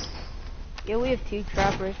 Yeah, we have 2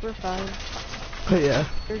 trappers. We're fine. Oh, yeah.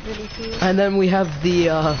 There's really 2. And then we have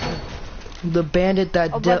the bandit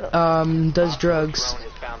that Oh, but does drugs. Drone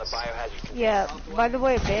has found the biohazard Yeah. By the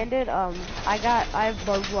way, Bandit. I have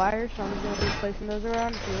barbed wire, so I'm gonna be placing those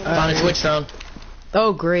around. If you want Found a Twitch drone.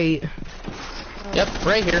 Oh great! Yep,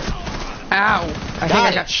 right here. Ow! I think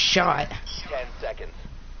I got shot. 10 seconds.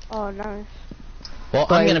 Oh, nice. Well,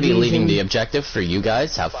 By I'm gonna be leaving Legion. the objective for you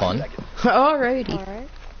guys. Have 5 fun. seconds. Alrighty. All right.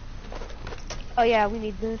 Oh yeah, we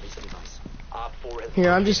need this. Op 4 has Here,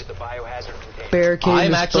 I'm located just the biohazard container. Barricade.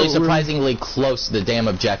 I'm this actually boat room. surprisingly close to the damn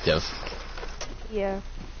objective. Yeah.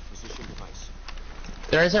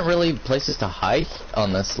 There isn't really places to hide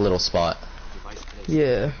on this little spot.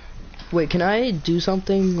 Yeah. Wait, can I do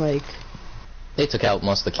something like? They took out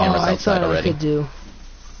most of the cameras I outside thought already. I could do.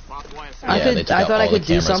 Yeah, they took I out thought I all the could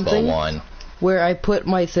do cameras but something one. where I put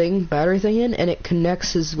my battery thing in, and it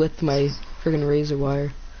connects with my friggin' razor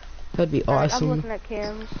wire. That'd be Alright, I'm awesome. looking at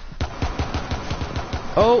cams.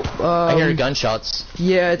 Oh, I hear gunshots.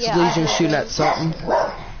 yeah, it's Yeah, I Legion heard shooting that. at something.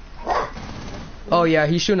 Oh yeah,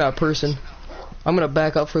 he's shooting at a person. I'm gonna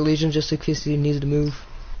back up for Legion just in case he needs to move.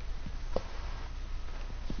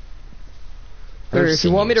 Or if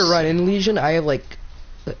you want me to run in Legion, I have like,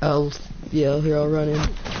 yeah, here I'll run in.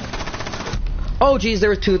 Oh geez, there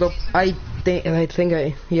were 2 though. I think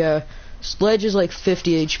yeah. Sledge is like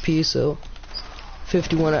 50 HP, so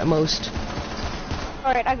 51 at most.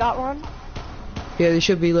 Alright, I got one. Yeah, they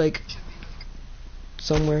should be like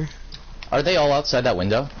somewhere. Are they all outside that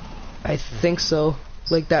window? I think so.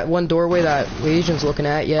 Like that one doorway that Legion's looking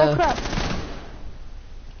at. Oh Yeah. crap.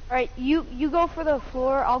 Alright, you go for the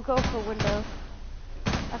floor, I'll go for window.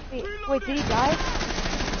 Wait, did he die?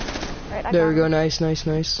 Alright, I There got we go. him. Nice, nice,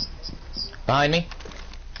 nice. Behind me?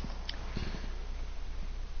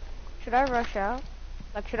 Should I rush out?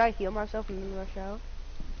 Like, should I heal myself and then rush out?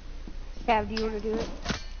 Cav, do you want to do it?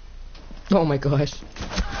 Oh my gosh.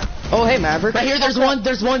 Oh hey Maverick. Right here, there's one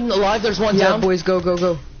alive, there's one Yeah, down. boys, go, go,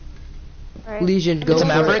 go. Alright. Legion, go It's a for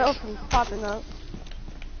Maverick. it. Popping up.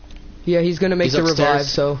 Yeah, he's gonna make He's the revive.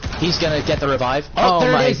 upstairs. So He's gonna get the revive. Oh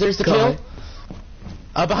there my it is, there's the God.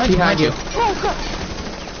 kill. Behind Behind you. you. Oh crap!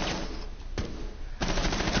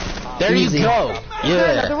 There Easy. you go. Is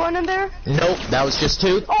there another Yeah. one in there? Nope, that was just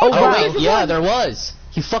 2. Oh, Oh wow. wait, There's yeah, one. there was.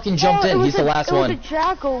 He fucking jumped Oh, it in. was He's the a- last it was one. a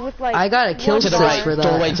jackal with like. I got a kill one To the assist bar. right, for that.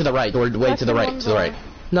 doorway to the right, doorway Less to the than right, one to the right. bar.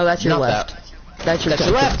 No, that's your Not left. That's your That's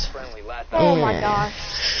your left. left. Friendly last Oh my Yeah.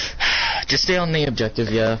 gosh. Just stay on the objective,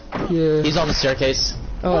 yeah. Yeah. He's on the staircase.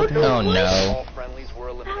 Oh, Oh, okay. no. Oh no. All friendlies were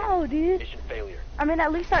eliminated. How, dude? Mission failure. I mean,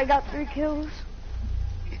 at least I got 3 kills.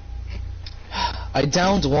 I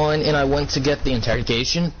downed one and I went to get the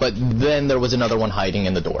interrogation, but then there was another one hiding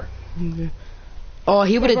in the door. Oh,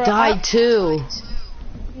 he would have bro, died too.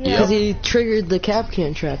 Yeah. Because he triggered the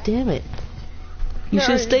Capcan trap. Damn it. You Yeah,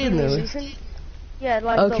 should have or stayed in the there. Legion. Yeah,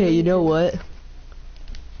 like the Okay, you know Legion. what?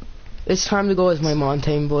 It's time to go as my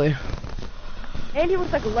Montaigne boy. And he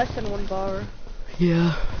was like less than 1 bar.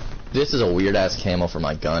 Yeah. This is a weird ass camo for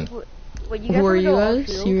my gun. Wait, you guys Who are wanna you go all as?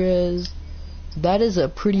 shield? You're as... That is a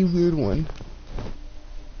pretty weird one.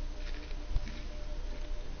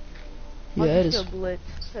 I'll Yeah, it just is. go blitz.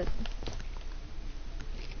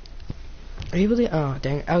 Are you able to... Oh,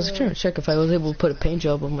 dang. I was trying to check if I was able to put a paint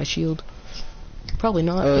job on my shield. Probably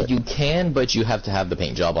not. but You can, but you have to have the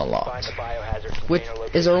paint job Find unlocked. the biohazard Which, container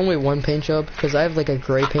is there location. only one paint job? Because I have like a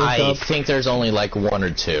gray paint I job. think there's only like 1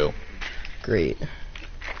 or 2. Great.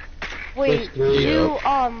 Wait, Yeah.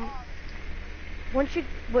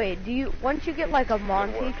 you once you get like a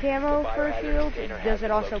Monty camo for shield, does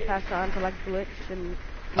it also pass on to like blitz and?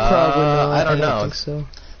 Probably not. I don't know. think so.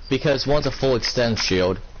 Because one's a full extend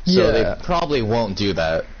shield, so Yeah. they probably won't do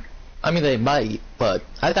that. I mean, they might, but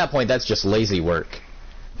at that point, that's just lazy work.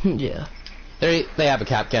 Yeah. They have a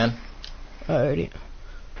cap can. Alrighty.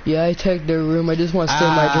 Yeah, I tagged their room. I just want to stay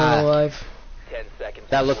my Ah. drone alive. 10 seconds.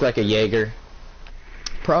 That looked like a Jaeger.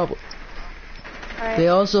 Probably. Alright. They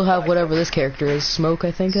also have whatever this character is. Smoke,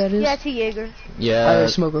 I think that is. Yeah, it's a Jaeger. Yeah. Either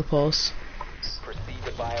Smoke or Pulse. Proceed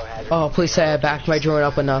to biohazard. Oh, please say I backed my drone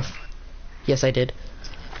up enough. Yes, I did.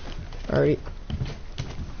 Alright.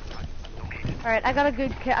 Alright, I got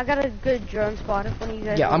a good drone spot if one of you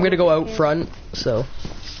guys. Yeah, I'm gonna go out front, so.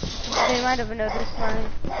 They might have noticed mine.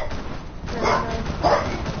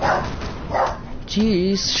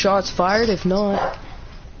 Jeez, shots fired if not.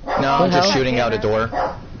 No, I'm What just hell? shooting out a door.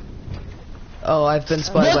 Oh, I've been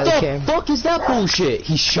spotted by What the the cam. fuck is that bullshit?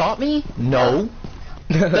 He shot me? No.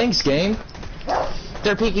 Thanks, game.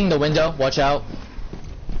 They're peeking the window. Watch out.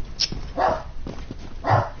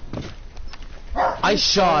 I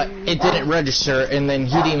shot, it didn't register, and then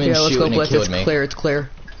he didn't even Yeah, let's shoot go and it Blitz. killed It's me. clear, it's clear.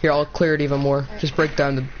 Here, I'll clear it even more. Just break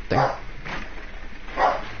down the thing.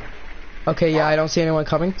 Okay, yeah, I don't see anyone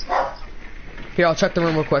coming. Here, I'll check the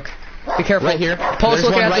room real quick. Be careful. Right here. Pulse There's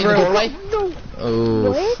looking one at right the in room. the doorway. No.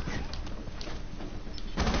 Oof. What?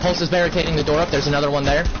 Pulse is barricading the door up. There's another one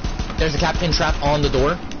there. There's a Captain trap on the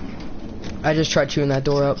door. I just tried chewing that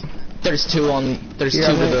door up. There's two on. There's Yeah,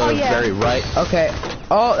 two to right. the Oh, yeah. very right. Okay.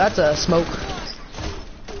 Oh, that's a smoke.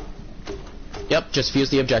 Yep, just fuse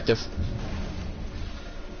the objective.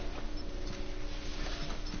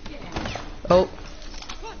 Oh.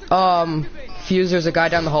 Fuse, there's a guy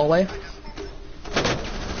down the hallway.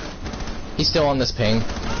 He's still on this ping,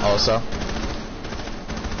 also.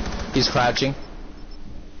 He's crouching.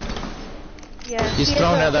 Yeah. He's he has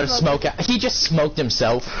throwing a another smoke out. He just smoked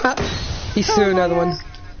himself. He's threw another one.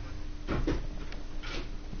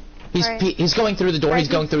 Alright. He's going through the door. Right, He's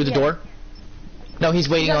going through the yeah. door. No, he's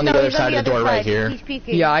waiting on the No, other he's side of the door right here. He's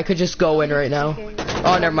peeking. Yeah, I could just go in right now.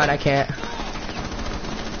 Oh, never mind, I can't.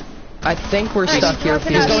 I think we're Alright, stuck he's here. walking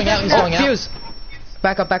Fuse. out, He's going out, he's going out. Fuse!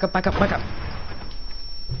 Back up, back up, back up, back up.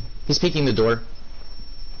 He's peeking the door.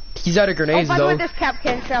 He's out of Oh, grenades, by the way, though. there's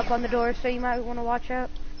Capcan trap on the door, so you might want to watch out.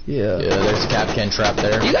 Yeah. Yeah, there's a Capcan trap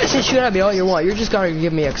there. You guys can shoot at me all you want. You're just gonna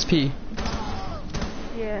give me XP.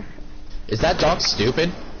 Yeah. Is that dog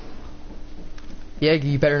stupid? Yeah,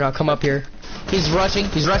 you better not come up here. He's rushing.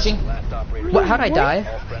 He's rushing. Last operator. What? How'd I die?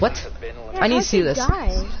 All friendlies What? have been Yeah, I need how'd to see you this.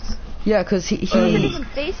 die? Yeah, cause He wasn't he even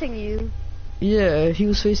facing you. yeah, he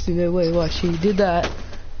was facing that way. Watch, he did that,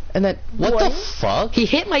 and then What the fuck? he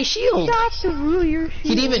hit my shield. Shot through your shield.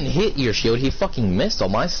 He didn't even hit your shield. He fucking missed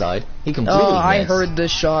on my side. He completely Oh, missed. I heard the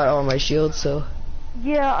shot on my shield, so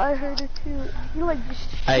Yeah, I heard it too. He like just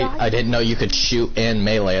shot I didn't know you could shoot and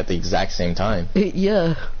melee at the exact same time.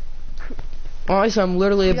 yeah. Honestly, I'm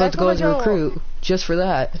literally You about guys to go wanna as a go- recruit just for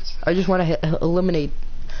that. I just want to eliminate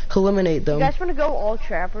You them. guys want to go all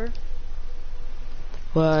trapper?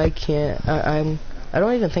 Well, I can't. I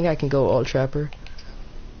don't even think I can go all trapper.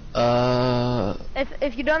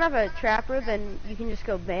 If you don't have a trapper, then you can just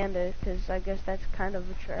go bandit, because I guess that's kind of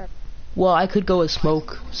a trap. Well, I could go with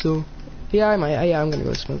smoke. So, yeah, I might. Yeah, I'm gonna go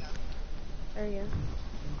with smoke. There you go.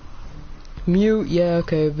 Mute, yeah,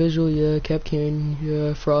 okay. Visual, yeah. Capcan,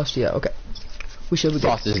 yeah. Frost, yeah. Okay. We should be good.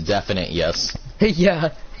 Frost is definite, yes. Yeah.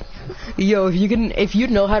 Yo, if you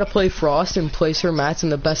know how to play Frost and place her mats in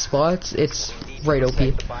the best spots, it's right OP.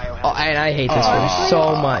 Oh, and I hate this one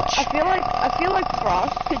so much. I feel like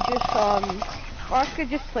Frost could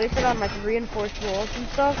just place it on like reinforced walls and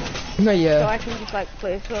stuff. No, So yeah. I can just like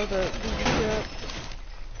place all the shit.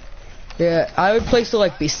 Yeah, I would place it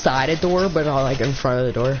like beside a door, but not like in front of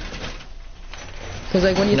the door. Cause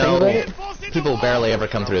like when you No, think about it, people barely ever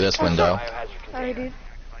come through this window. Biohazard Alright, container. dude.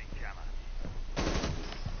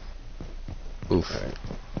 Oof. okay,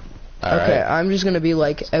 Alright. I'm just gonna be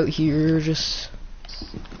like out here, just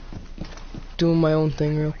doing my own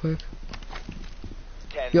thing real quick.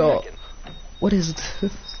 10 Yo. seconds. What is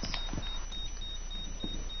this?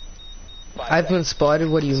 5 I've been spotted.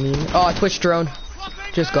 What do you mean? Oh, Twitch drone.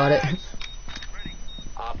 Just got it.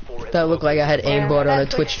 Op 4 has That looked like I had aimbot on a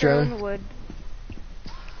That Twitch drone. would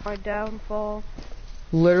my downfall.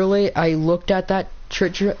 Literally, I looked at that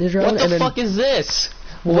Twitch drone What the and then fuck is this?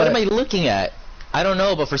 What am I looking at? I don't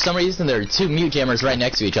know, but for some reason there are two mute jammers right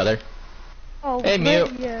next to each other. Oh, Hey,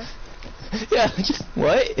 mute. Yeah. Yeah, just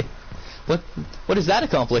what? What does that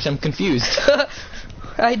accomplish? I'm confused.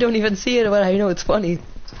 I don't even see it, but I know it's funny.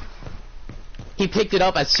 He picked it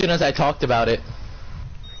up as soon as I talked about it.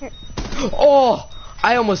 Oh,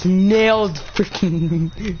 I almost nailed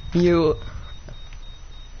freaking you.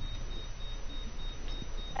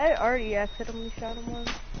 I already accidentally shot him once.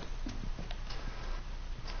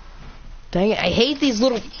 Dang it, I hate these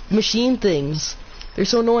little machine things. They're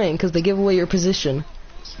so annoying because they give away your position.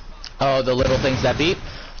 Oh, the little things that beep.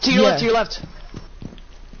 To your Yeah. left, to your left.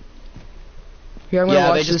 Here, I'm gonna Yeah,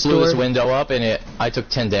 watch they just this blew door. this window up and I took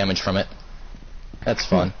 10 damage from it. That's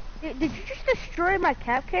fun. Did you just destroy my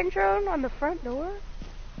Capcan drone on the front door?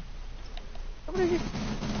 Somebody just...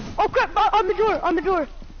 Oh crap! On the door! On the door!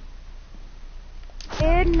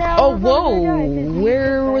 And now Oh, we're gonna die, 'cause whoa! we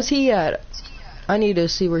Where did was that. he at? I need to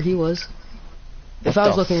see where he was. If What I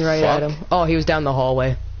was the looking right at fuck? him. Oh, he was down the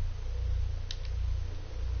hallway.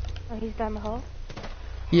 Oh, he's down the hall.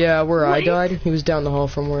 Yeah, where I What? died. He was down the hall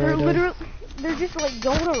from where I died. They're just like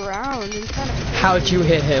going around and kind of... How'd you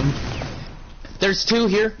hit him? There's two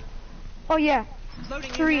here. Oh yeah,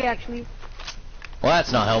 3 actually. Well,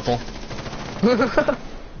 that's not helpful.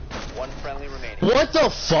 One friendly remaining. What the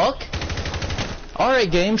fuck? Alright,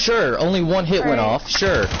 game, sure. Only 1 hit went Alright. off,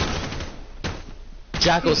 sure.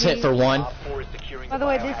 Jackal's hit for 1. Op 4 is securing By the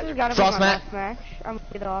way, this biohazard has gotta be my Frostmat. last match. I'm gonna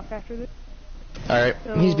get off after this. Alright.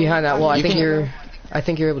 So, He's behind that wall. I You think can-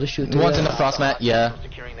 you're able to shoot through One's in that. the frost mat, yeah.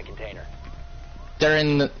 securing the container.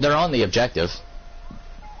 They're on the objective.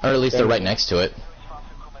 Or at least they're right next to it.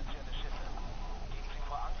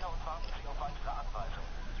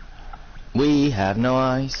 We have no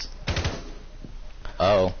eyes.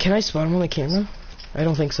 Oh. Can I spawn him on the camera? I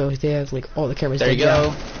don't think so. They have like all the cameras. There you taken go.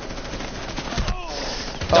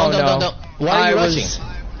 down. Don't. no. Why are you I rushing? was-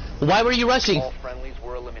 Why were you rushing? All friendlies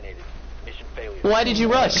were eliminated. Mission failure. Why did you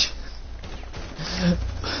rush?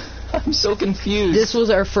 I'm so confused. This was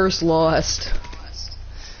our first loss.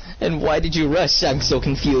 And why did you rush? I'm so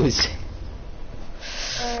confused.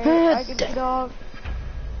 Alright, I can get off.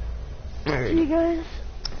 See you guys.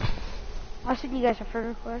 I'll send you guys a friend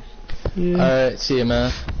request. Yeah. Alright, see you,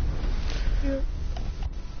 man.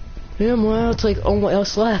 Yeah, well, it's like, oh, what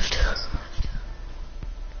else left?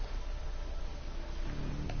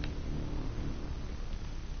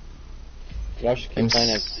 Y'all should keep playing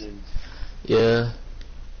that game. Yeah.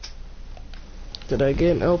 Did I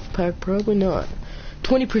get an elf pack? Probably not.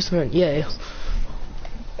 20%, yay.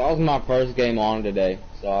 That was my first game on today,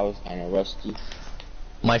 so I was kind of rusty.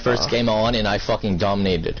 My first game on and I fucking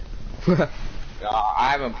dominated. I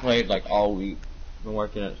haven't played like all week. Been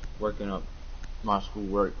working up my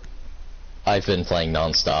schoolwork. I've been playing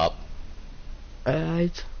non-stop.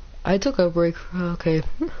 I took a break. Okay.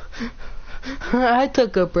 I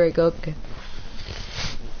took a break. Okay.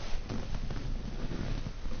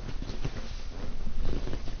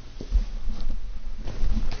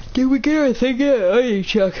 Did we get our thing yet? I need to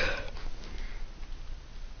check.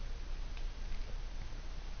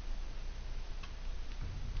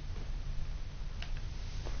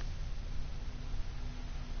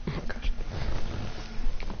 Oh gosh.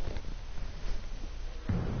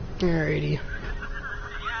 Alrighty.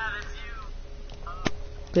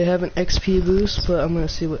 They have an XP boost, but I'm gonna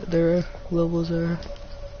see what their levels are.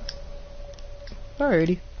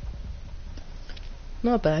 Alrighty.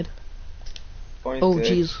 Not bad. 26, Oh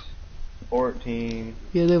jeez. 14.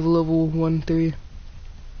 Yeah, they have a level 1-3.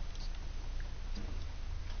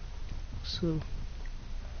 So,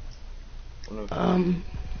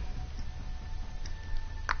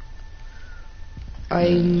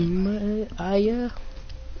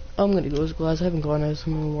 I'm gonna go as Glass. I haven't gone as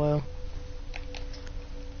him in a while.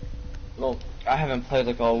 Well, I haven't played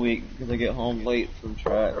like all week because I get home late from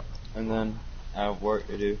track, and then I have work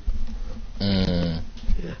to do.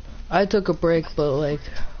 I took a break, but like,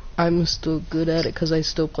 I'm still good at it because I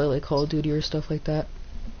still play like Call of Duty or stuff like that.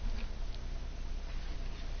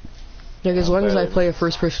 Like, as long as I play a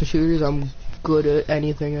first-person shooters, I'm good at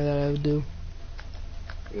anything that I would do.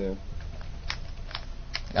 Yeah.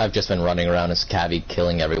 I've just been running around as Cavi,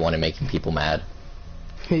 killing everyone and making people mad.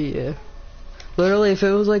 Yeah. Literally, if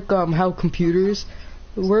it was like how computers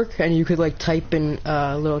work and you could like type in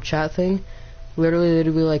a little chat thing, literally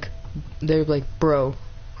they'd be like, bro,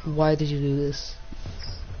 why did you do this?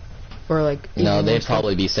 Or like, No, even they'd worse,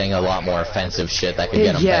 probably be saying a lot more offensive shit that could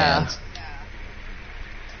get them Yeah. banned.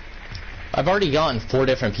 I've already gotten 4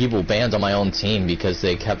 different people banned on my own team because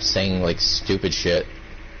they kept saying like stupid shit.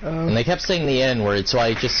 And they kept saying the N-word, so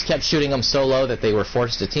I just kept shooting them so low that they were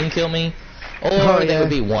forced to team kill me, or they yeah. would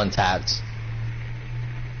be one-tapped.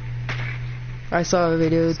 I saw a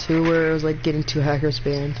video too where it was like getting 2 hackers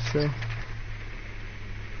banned, so.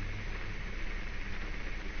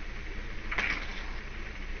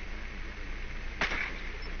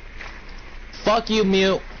 Fuck you,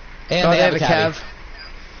 Mute. And Oh, they have a Cav. Cav.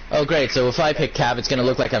 Oh great, so if I pick Cav, it's gonna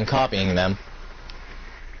look like I'm copying them.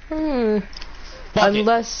 Fuck it.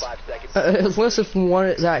 Unless, 5 seconds. unless if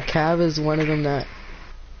that Cav is one of them that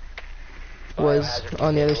was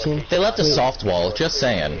on the other team. They left a soft wall, just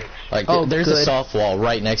saying. Like, Oh, there's a good. soft wall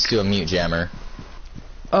right next to a mute jammer.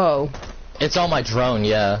 Oh, It's on my drone,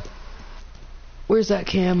 yeah. where's that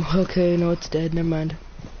cam? Okay, no, it's dead. Never mind.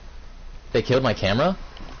 They killed my camera?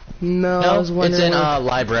 No, I No, was it's wondering. in where,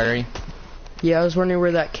 library. yeah, I was wondering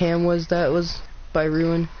where that cam was. That was by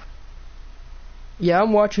Ruin. Yeah,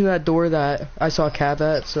 I'm watching that door that I saw Cav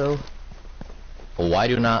at. So Why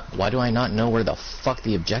do I not know where the fuck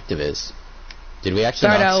the objective is? Did we actually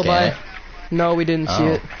Died not scan Alibi. it? No, we didn't see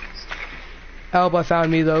Oh. it. Alibi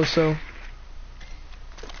found me though, so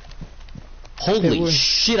Holy It was-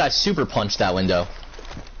 shit, I super punched that window.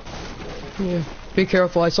 yeah. Be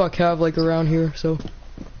careful. I saw Cav like around here, so.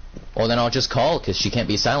 Well, Well, then I'll just call, because she can't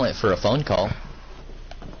be silent for a phone call.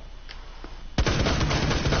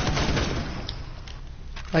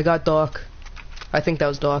 I got Doc. I think that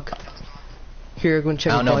was Doc. Here, go and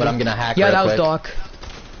check. I don't know, but I'm gonna hack Yeah, real that was quick. Doc.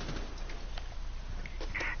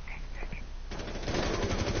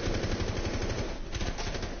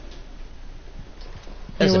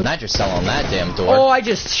 There's a what- nitrocell on that damn door. Oh, I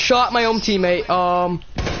just shot my own teammate.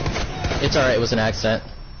 It's alright, it was an accident.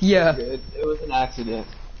 Yeah. It was an accident.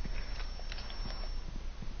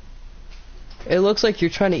 It looks like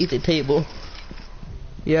you're trying to eat the table.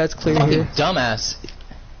 Yeah, it's clear Fucking here. dumbass.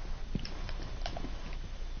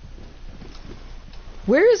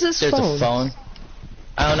 Where is this There's phone? a phone.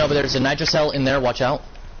 I don't know, but there's a nitrocell in there, watch out.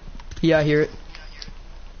 Yeah, I hear it.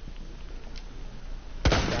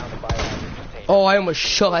 Found the biohazard container. Oh, I almost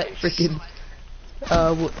shot freaking.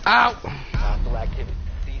 Ow! Hostile activity.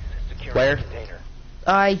 Cease securing Where? the container.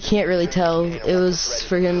 I can't really tell. It was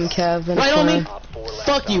freaking Cav in a Right on me. corner. Op 4 last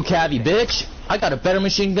Fuck you, operator Cavi, bitch. I got a better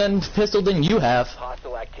machine gun pistol than you have.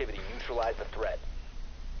 Hostile activity. Neutralize the threat.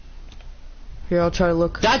 Here, I'll try to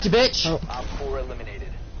look. Gotcha, bitch. Oh. Op 4 eliminated.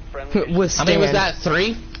 Friendly mission With How many was Stan. that?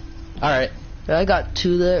 3? Alright. I got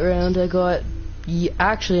 2 that round. I got.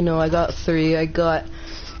 Actually, no, I got 3. I got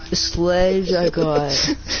Sledge. I got.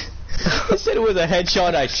 I said it was a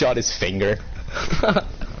headshot, I shot his finger.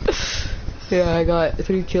 Yeah, I got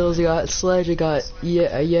 3 kills. I got Sledge. I got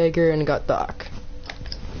Jaeger, and I got Doc.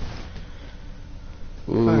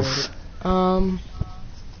 Oof. Alright.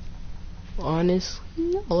 Honestly,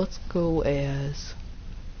 let's go as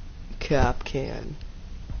Capcan.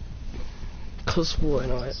 Cause why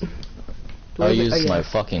not? Do I I'll have it? use Oh, yeah. my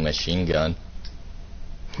fucking machine gun.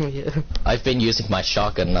 Yeah. I've been using my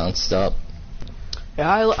shotgun non-stop.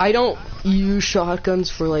 Yeah, I don't use shotguns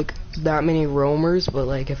for like that many roamers, but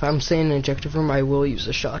like if I'm staying in an objective room, I will use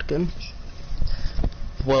a shotgun.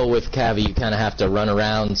 Well, with Cavi, you kind of have to run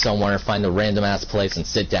around somewhere, find a random-ass place, and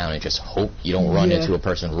sit down and just hope you don't run Yeah. into a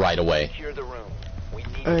person right away. Secure the room. We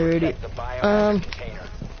need to Alrighty. protect the biohazard container.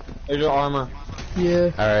 There's your armor.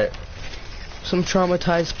 Yeah, Alright. some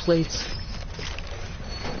traumatized plates.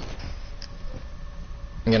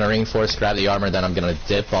 I'm gonna reinforce, grab the armor, then I'm gonna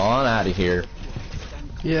dip on out of here.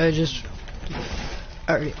 Yeah, I just.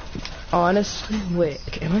 Alright. Honestly, wait.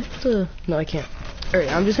 Okay, am I able to? No, I can't.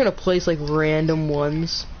 Alright, I'm just gonna place like random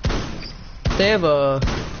ones. They have a.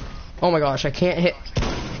 Oh my gosh, I can't hit.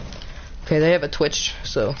 Okay, they have a twitch,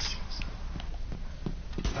 so.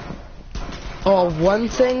 Oh, one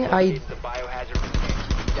thing I. The biohazard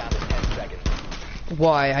container. Down to 10 seconds.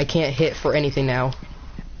 Why? I can't hit for anything now.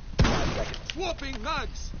 5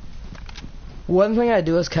 seconds. One thing I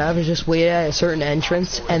do as Cav is just wait at a certain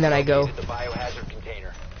entrance and then I go. The biohazard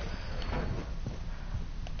container.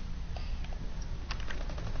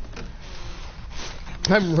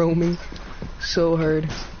 I'm roaming so hard.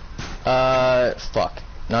 Fuck.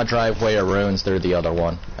 Not driveway or ruins, they're the other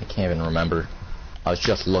one. I can't even remember. I was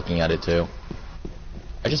just looking at it too.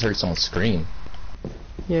 I just heard someone scream.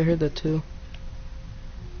 Yeah, I heard that too.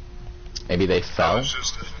 Maybe they That fell? was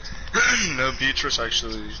just no, Beatrice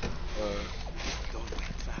actually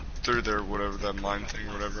threw their whatever that mine thing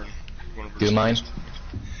or whatever. One of her Goo mine? skills.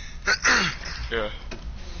 Yeah.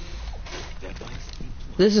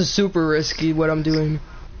 This is super risky what I'm doing.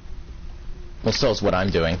 Well, so is what I'm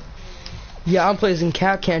doing. Yeah, I'm placing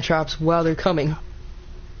Capcan traps while they're coming.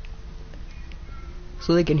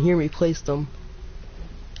 So they can hear me place them.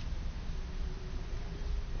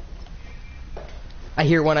 I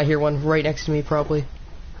hear one right next to me probably.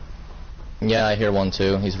 Yeah, I hear one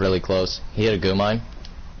too. He's really close. He hit a goo mine.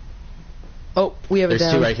 Oh, we have it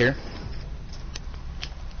There's down. 2 right here.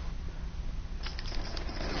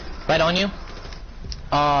 Right on you.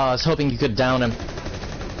 Ah, I was hoping you could down him.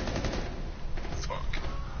 Fuck.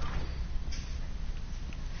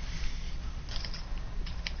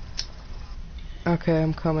 Okay,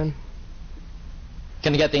 I'm coming.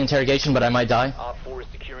 Gonna get the interrogation, but I might die. Op 4 is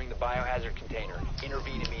securing the biohazard container.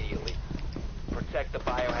 Intervene immediately. Protect the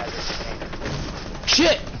biohazard container.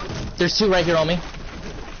 Shit! There's 2 right here on me.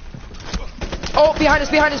 Oh, behind us,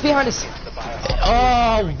 behind us, behind us. The biohazard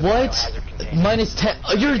Oh, what? biohazard container. Minus 10.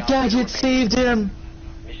 Oh, your gadget saved him.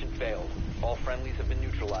 Mission failed. All friendlies have been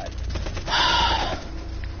neutralized. I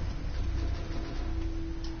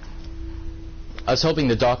was hoping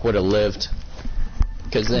the doc would have lived,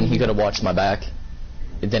 because then he could have watched my back.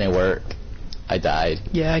 It didn't work. I died.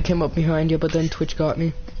 Yeah, I came up behind you, but then Twitch got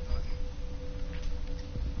me.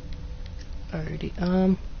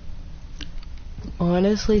 Alrighty,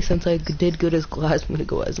 honestly, since I did good as Glass, I'm gonna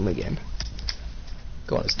go as him again.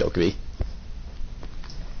 Go on, Stokeby.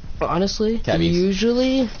 Honestly, Cabbies.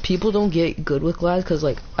 usually people don't get good with glass because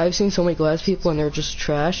like I've seen so many glass people and they're just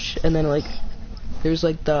trash, and then like there's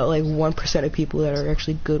like the 1% of people that are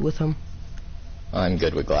actually good with them. I'm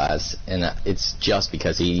good with glass, and it's just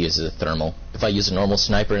because he uses a thermal. If I use a normal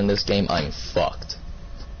sniper in this game, I'm fucked.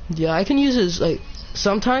 Yeah, I can use his like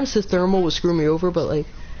sometimes the thermal will screw me over, but like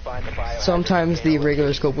Find the biohazard sometimes the container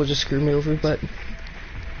regular scope will just screw me over. But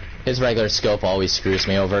His regular scope always screws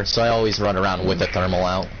me over, so I always run around with the thermal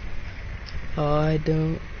out. I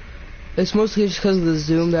don't. It's mostly just because of the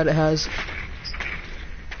zoom that it has.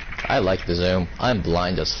 I like the zoom. I'm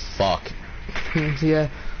blind as fuck. Yeah.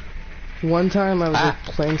 One time I was like,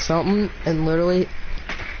 playing something, and literally,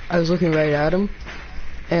 I was looking right at him,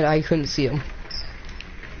 and I couldn't see him.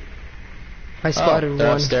 I spotted they're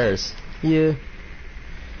one. upstairs. Yeah.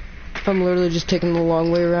 I'm literally just taking the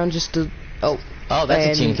long way around just to. Oh, that's a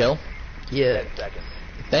and- team kill. yeah. 10 seconds.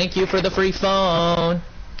 Thank you for the free phone.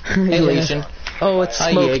 Hey, Yeah. Legion. Oh, it's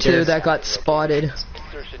Hi, Smoke Jaeger. too that got spotted.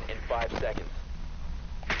 Insertion in 5 seconds.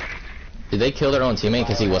 Did they kill their own teammate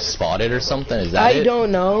because he was spotted or something? Is that it? I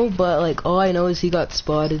don't know, but like all I know is he got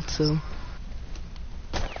spotted, so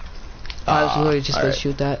I was literally just gonna alright.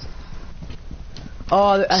 shoot that.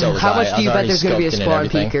 Oh, So was how I. much I do you was bet there's gonna be a already scoped in spawn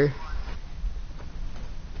and everything. peeker?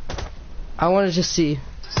 I want to just see.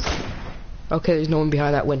 Okay, there's no one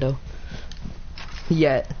behind that window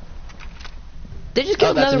yet. They just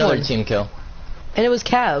killed That's another one, team kill. and it was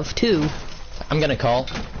Cav too. I'm gonna call.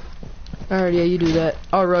 Alright, yeah, you do that.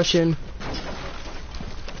 I'll rush in.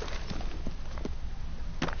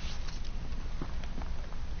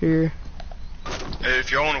 Here. Hey,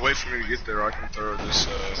 if y'all want to wait for me to get there, I can throw this,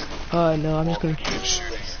 No, I'm just gonna. kid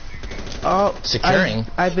shooting. Oh, Securing.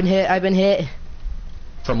 I've been hit. I've been hit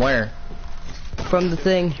From where? from the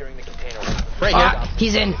thing. Securing the container. Right Ah, here.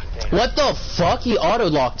 he's in. What the fuck? He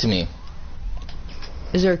auto-locked me.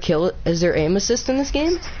 Is there a kill? Is there aim assist in this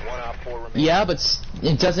game? 1 op 4 remaining. Yeah, but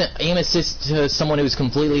it doesn't aim assist to someone who's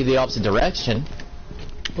completely the opposite direction.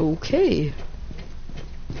 Okay.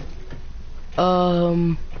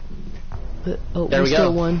 Oh, There we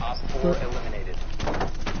still go. one. Op 4 eliminated.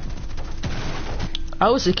 I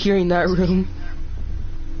was securing that room.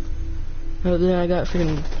 Oh, then I got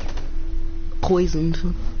freaking poisoned.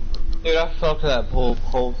 Dude, I fucked that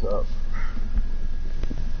pulse up.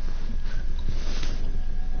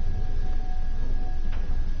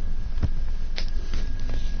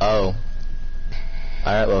 Oh.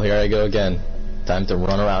 Alright, well, here I go again. Time to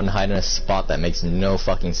run around and hide in a spot that makes no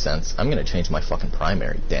fucking sense. I'm gonna change my fucking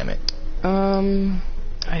primary, damn it.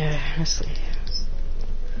 I honestly,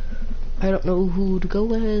 I don't know who to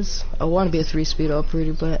go as. I want to be a 3-speed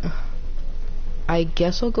operator, but I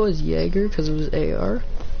guess I'll go as Jaeger because it was AR.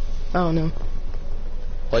 I don't know.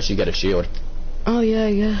 Plus, you get a shield. Oh yeah,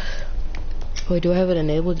 I guess. Wait, do I have it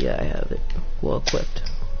enabled? Yeah, I have it. Well equipped.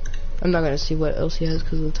 I'm not gonna see what else he has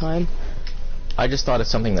because of the time. I just thought of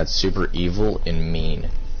something that's super evil and mean.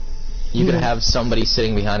 You could have somebody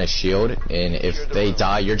sitting behind a shield, and if they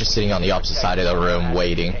die, you're just sitting on the opposite side of the room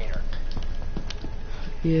waiting.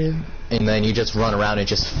 Yeah. And then you just run around and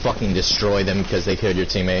just fucking destroy them because they killed your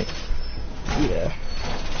teammate. Yeah.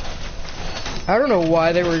 I don't know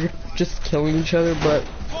why they were just killing each other, but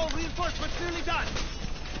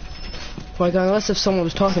like unless if someone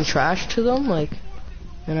was talking trash to them, like,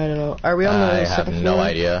 and I don't know. Are we on the I have second no floor?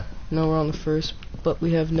 idea. No, we're on the first, but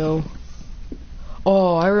we have no.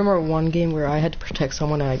 Oh, I remember one game where I had to protect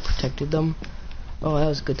someone and I protected them. Oh, that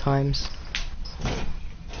was good times.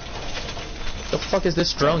 The fuck is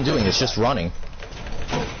this drone doing? It's just running.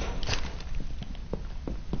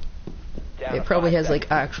 Down It to probably 5 has like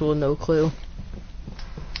seconds. actual no clue.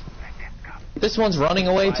 This one's running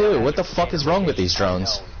away too. What the fuck is wrong with these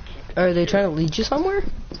drones? Are they trying to lead you somewhere?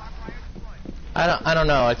 I don't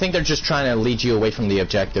know. I think they're just trying to lead you away from the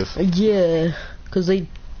objective. Yeah, because they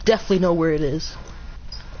definitely know where it is.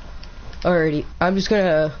 Alrighty, I'm just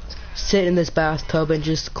gonna sit in this bathtub and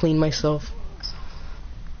just clean myself.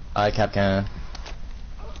 Capcan.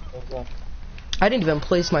 I didn't even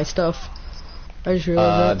place my stuff. I just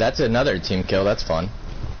realized that. That's another team kill. That's fun.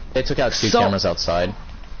 They took out two So- cameras outside.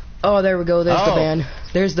 Oh, there we go. There's the Oh. ban.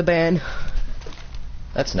 There's the ban.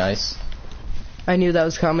 That's nice. I knew that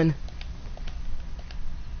was coming.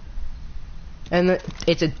 And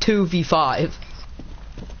it's a 2v5.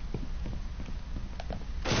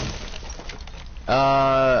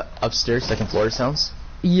 Upstairs, second floor sounds.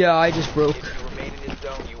 Yeah, I just broke. If you remain in this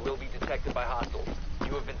zone, you will be detected by hostiles.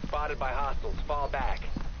 You have been spotted by hostiles. Fall back.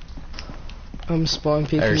 I'm spawn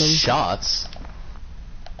peeking There's them. shots.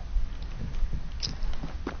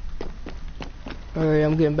 Alright,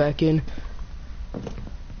 I'm getting back in.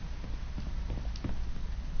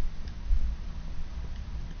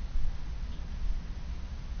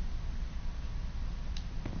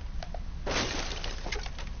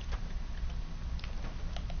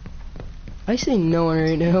 I see no one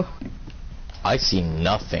right now. I see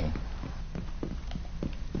nothing.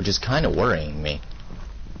 Which is kind of worrying me.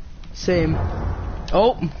 Same.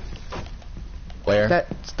 Oh, Where?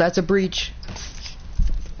 that's a breach.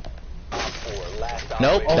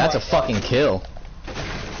 Nope, that's a fucking kill.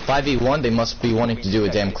 5v1, they must be wanting to do a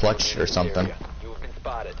damn clutch or something. You have been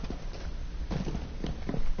spotted.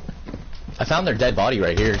 I found their dead body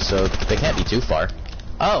right here, so they can't be too far.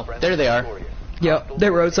 Oh, there they are. Yep, they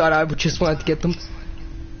were outside. I just wanted to get them.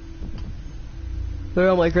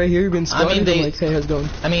 They're like right here, been spotted. I mean, I'm like, hey, how's it going?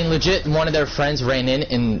 I mean, legit, one of their friends ran in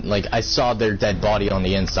and, like, I saw their dead body on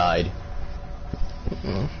the inside.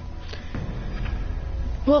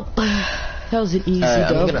 Well, that was an easy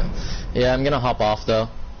dub. I'm gonna hop off, though.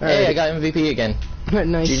 Hey, I got MVP again.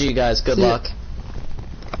 Nice. GG, guys. Good luck.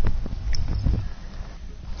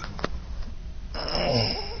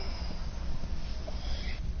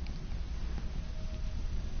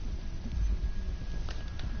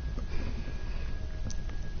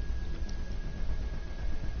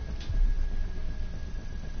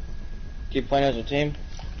 Keep playing as a team.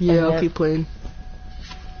 Yeah, I'll keep playing.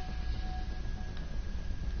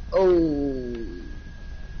 Oh.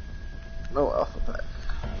 No alpha pack.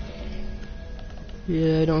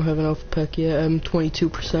 Yeah, I don't have an alpha pack yet. I'm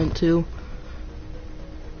 22% too.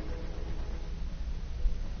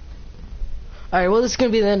 Alright, well, this is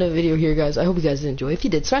going to be the end of the video here, guys. I hope you guys did enjoy. If you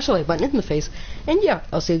did, smash the like button in the face. And yeah,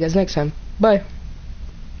 I'll see you guys next time. Bye.